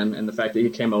Japan, and the fact that he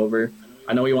came over.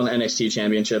 I know he won the NXT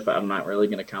championship, but I'm not really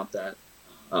gonna count that.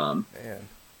 Man.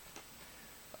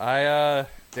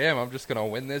 I'm just gonna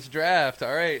win this draft.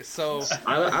 All right, so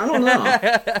I don't know.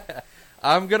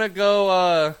 I'm gonna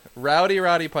go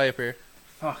Roddy Piper.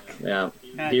 fuck. Yeah,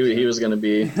 he was gonna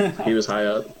be. He was high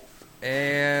up.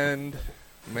 And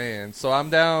man, so I'm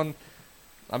down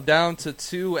to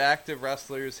 2 active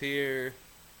wrestlers here.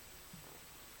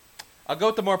 I'll go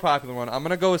with the more popular one. I'm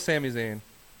gonna go with Sami Zayn.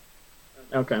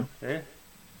 Okay. Yeah.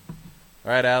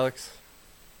 All right, Alex.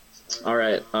 All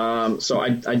right. So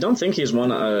I don't think he's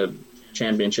won a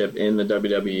championship in the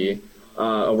WWE,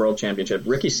 a world championship.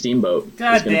 Ricky Steamboat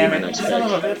God is going to be damn my it! next Son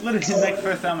of pick. a bitch. Literally the next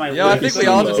person on my Yo, I list. think we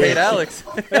all just hate Alex.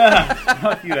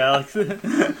 Fuck you, Alex.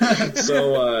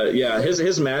 So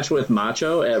his match with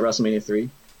Macho at WrestleMania 3,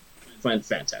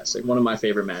 fantastic. One of my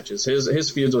favorite matches.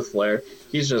 His feuds with Flair.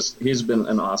 He's been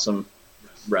an awesome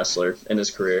wrestler in his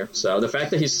career. So the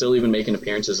fact that he's still even making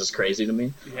appearances is crazy to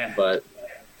me. Yeah. But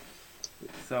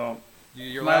So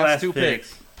Your my last 2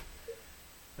 picks.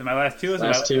 Is my last two?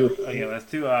 Last two. Oh yeah, last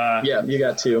two. yeah, you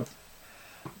got 2.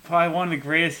 Probably one of the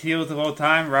greatest heels of all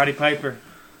time, Roddy Piper.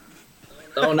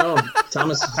 Oh no,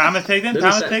 Thomas. Thomas take him. Didn't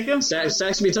Thomas take him.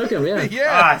 Saxby took him. Yeah.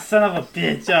 Yeah. Son of a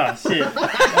bitch! Oh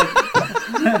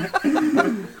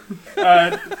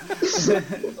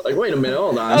shit. Like, wait a minute,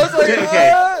 hold on. I was like,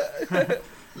 Okay.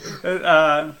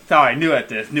 what? Sorry, new at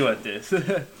this.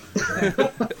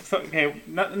 So, okay,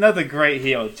 another great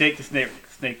heel, Jake the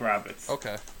Snake Roberts.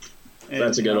 Okay. And,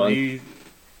 That's a good one.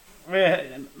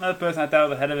 Another person I thought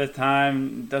was ahead of his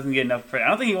time, doesn't get enough credit. I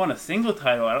don't think he won a single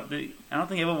title. I don't think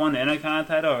he ever won the Intercontinental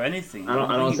title or anything. I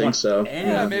don't he think won so. anything.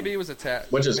 Yeah, maybe he was a tag.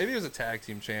 Which is- Maybe he was a tag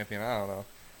team champion. I don't know.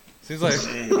 Seems like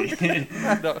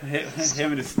no.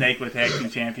 Him and the Snake were tag team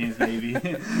champions, maybe.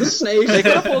 The Snake. They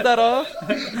could have pulled that off.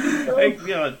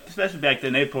 Especially back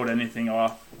then, they pulled anything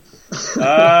off.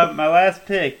 My last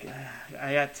pick,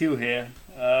 I got 2 here.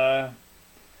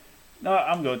 No,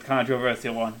 I'm going with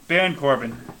controversial one. Baron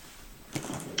Corbin.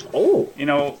 Oh,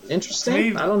 Interesting.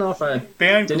 interesting. I don't know if I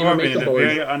Baron didn't even Corbin make is the a board.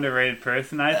 very underrated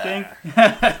person, I think.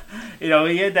 He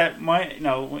had that money.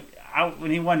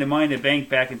 When he won the Money in the Bank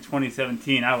back in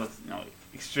 2017, I was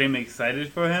extremely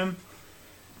excited for him.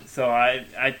 So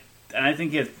I And I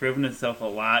think he has proven himself a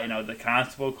lot. You know, the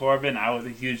Constable Corbin, I was a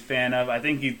huge fan of. I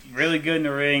think he's really good in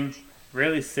the ring,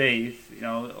 really safe. You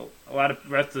know, a lot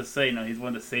of wrestlers say, you know, he's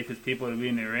one of the safest people to be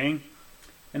in the ring.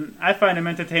 And I find him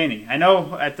entertaining. I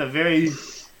know at the very...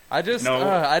 I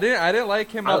didn't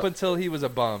like him up until he was a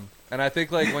bum. And I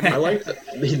think like when he, I like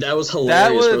that was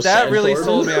hilarious. That really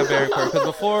sold me on Baron Corbin, because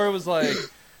before it was like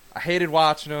I hated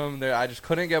watching him. I just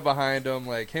couldn't get behind him.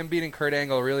 Like him beating Kurt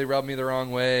Angle really rubbed me the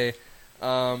wrong way.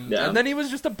 And then he was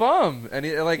just a bum, and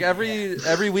he, like every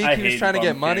week he was trying to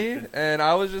get money, and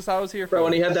I was here for Bro,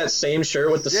 when he had that same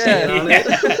shirt with the stain on it.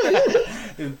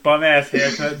 His bum ass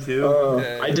haircut too.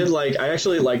 I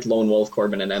actually liked Lone Wolf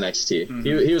Corbin in NXT. Mm-hmm.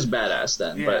 He was badass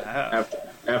then, but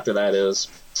after that it was...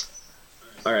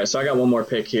 Alright, so I got one more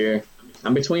pick here.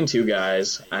 I'm between two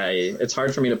guys. It's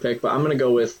hard for me to pick, but I'm going to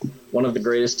go with one of the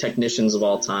greatest technicians of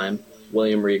all time,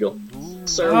 William Regal.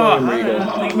 Sir William Regal.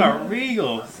 Think about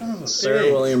Regal. Son of a Sir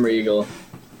bitch. William Regal.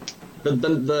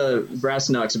 The brass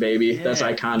knucks, baby. Yeah. That's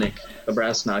iconic. The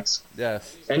brass knucks.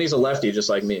 Yes. And he's a lefty just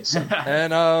like me. So.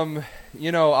 And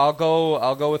you know, I'll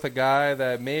go with a guy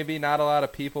that maybe not a lot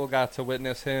of people got to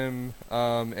witness him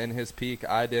in his peak.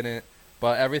 I didn't.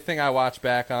 But everything I watch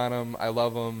back on him, I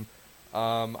love him.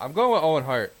 I'm going with Owen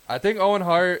Hart. I think Owen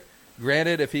Hart,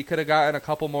 granted, if he could have gotten a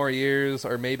couple more years,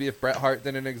 or maybe if Bret Hart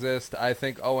didn't exist, I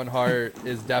think Owen Hart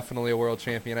is definitely a world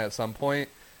champion at some point.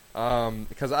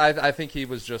 Because I think he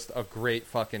was just a great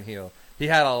fucking heel. He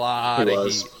had a lot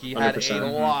of heat. He had 100%. A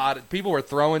lot. People were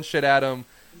throwing shit at him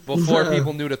before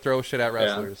people knew to throw shit at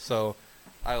wrestlers. Yeah. So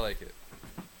I like it.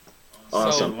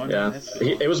 Awesome.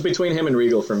 It was between him and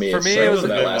Regal for me. For me, it was a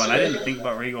good one. I didn't think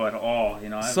about Regal at all. You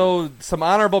know. So some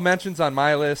honorable mentions on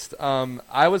my list.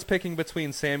 I was picking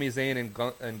between Sami Zayn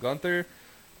and Gunther.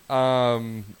 So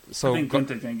I think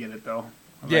Gunther's gonna get it though.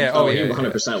 He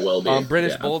 100% will be.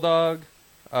 British Bulldog,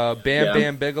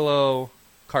 Bam Bigelow,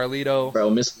 Carlito.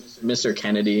 Bro, Mr.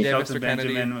 Kennedy. Yeah, Shelton Mr.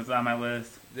 Kennedy Benjamin was on my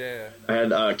list. Yeah. I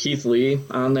had Keith Lee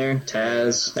on there,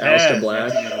 Taz, Aleister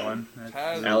Black.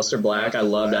 Aleister Black, I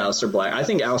loved Aleister Black. I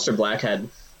think Aleister Black had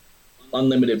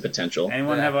unlimited potential.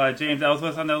 Anyone have James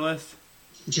Ellsworth on their list?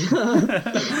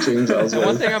 James Ellsworth. The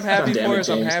one thing I'm happy for is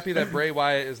I'm happy that Bray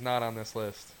Wyatt is not on this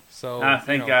list. So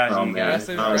thank God. Oh, man. Rest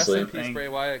in peace, Bray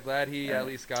Wyatt. Glad he at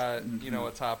least got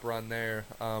a top run there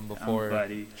before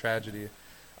tragedy.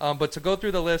 But to go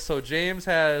through the list, so James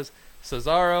has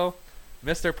Cesaro,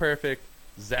 Mr. Perfect,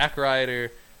 Zack Ryder,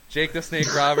 Jake the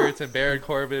Snake Roberts, and Baron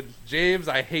Corbin. James,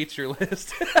 I hate your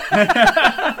list.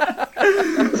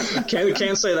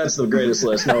 Can't say that's the greatest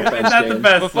list. No offense,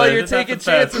 James. But you're taking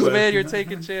chances, man. You're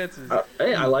taking chances.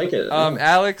 Hey, I like it.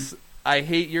 Alex, I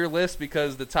hate your list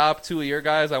because the top two of your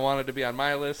guys I wanted to be on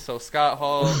my list. So Scott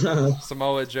Hall,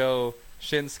 Samoa Joe,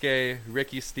 Shinsuke,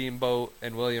 Ricky Steamboat,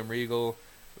 and William Regal.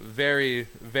 Very,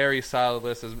 very solid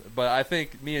list. But I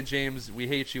think me and James, we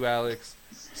hate you, Alex.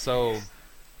 So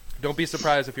don't be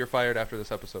surprised if you're fired after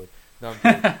this episode. No, I'm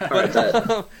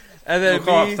kidding. And then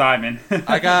call Simon.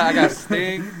 I got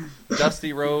Sting,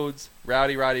 Dusty Rhodes,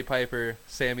 Roddy Piper,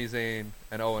 Sami Zayn,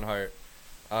 and Owen Hart.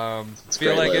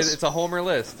 Feel like it's a homer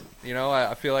list. You know,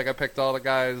 I feel like I picked all the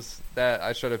guys that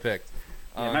I should have picked.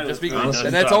 Just because,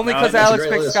 and that's only because Alex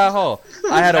picked Scott Hall.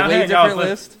 I had a way different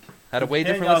list. Had a way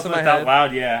different list in my head.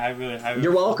 Loud, yeah, I really.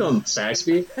 You're welcome,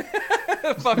 Saxby.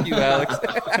 Fuck you, Alex.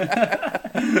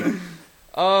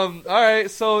 All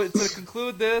right, so to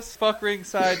conclude this fuck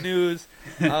ringside news,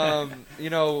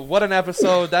 what an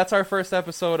episode. That's our first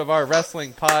episode of our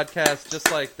wrestling podcast,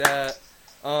 just like that.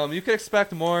 You can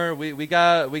expect more. We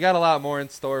got a lot more in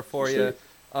store for you.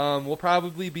 We'll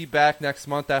probably be back next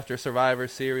month after Survivor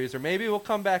Series, or maybe we'll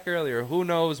come back earlier. Who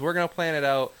knows? We're gonna plan it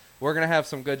out. We're gonna have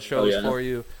some good shows for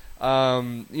you.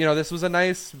 This was a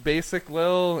nice basic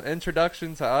little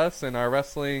introduction to us and our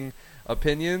wrestling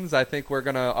opinions. I think we're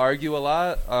gonna argue a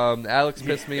lot. Alex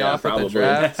pissed me off at the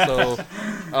draft, so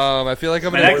I feel like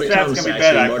I'm gonna. My next draft's gonna be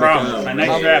better. I promise. My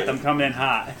next draft, I'm coming in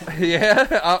hot.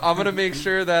 Yeah, I'm gonna make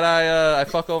sure that I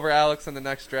fuck over Alex in the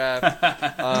next draft.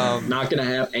 Not gonna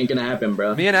happen. Ain't gonna happen,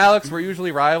 bro. Me and Alex were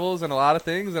usually rivals in a lot of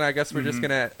things, and I guess we're just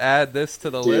gonna add this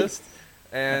to the list.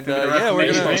 And we're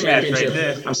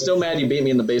gonna. I'm still mad you beat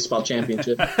me in the baseball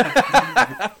championship. And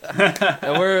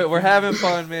we're having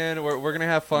fun, man. We're gonna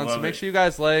have fun. So make sure you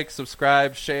guys like,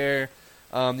 subscribe, share.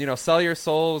 Sell your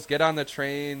souls. Get on the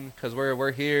train because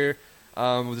we're here.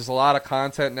 There's a lot of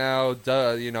content now.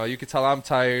 You can tell I'm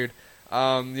tired.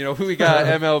 We got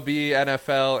MLB,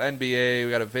 NFL, NBA.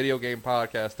 We got a video game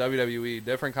podcast, WWE,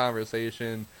 different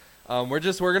conversation.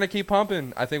 We're gonna keep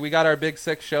pumping. I think we got our big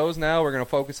 6 shows now. We're gonna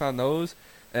focus on those,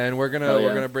 and we're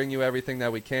gonna bring you everything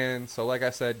that we can. So, like I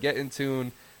said, get in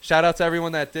tune. Shout out to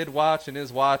everyone that did watch and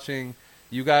is watching.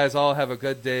 You guys all have a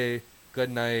good day,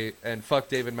 good night, and fuck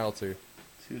David Meltzer.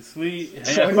 Too sweet.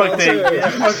 Fuck Fuck Meltzer.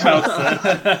 Meltzer.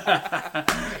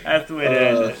 That's the way to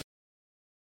end it.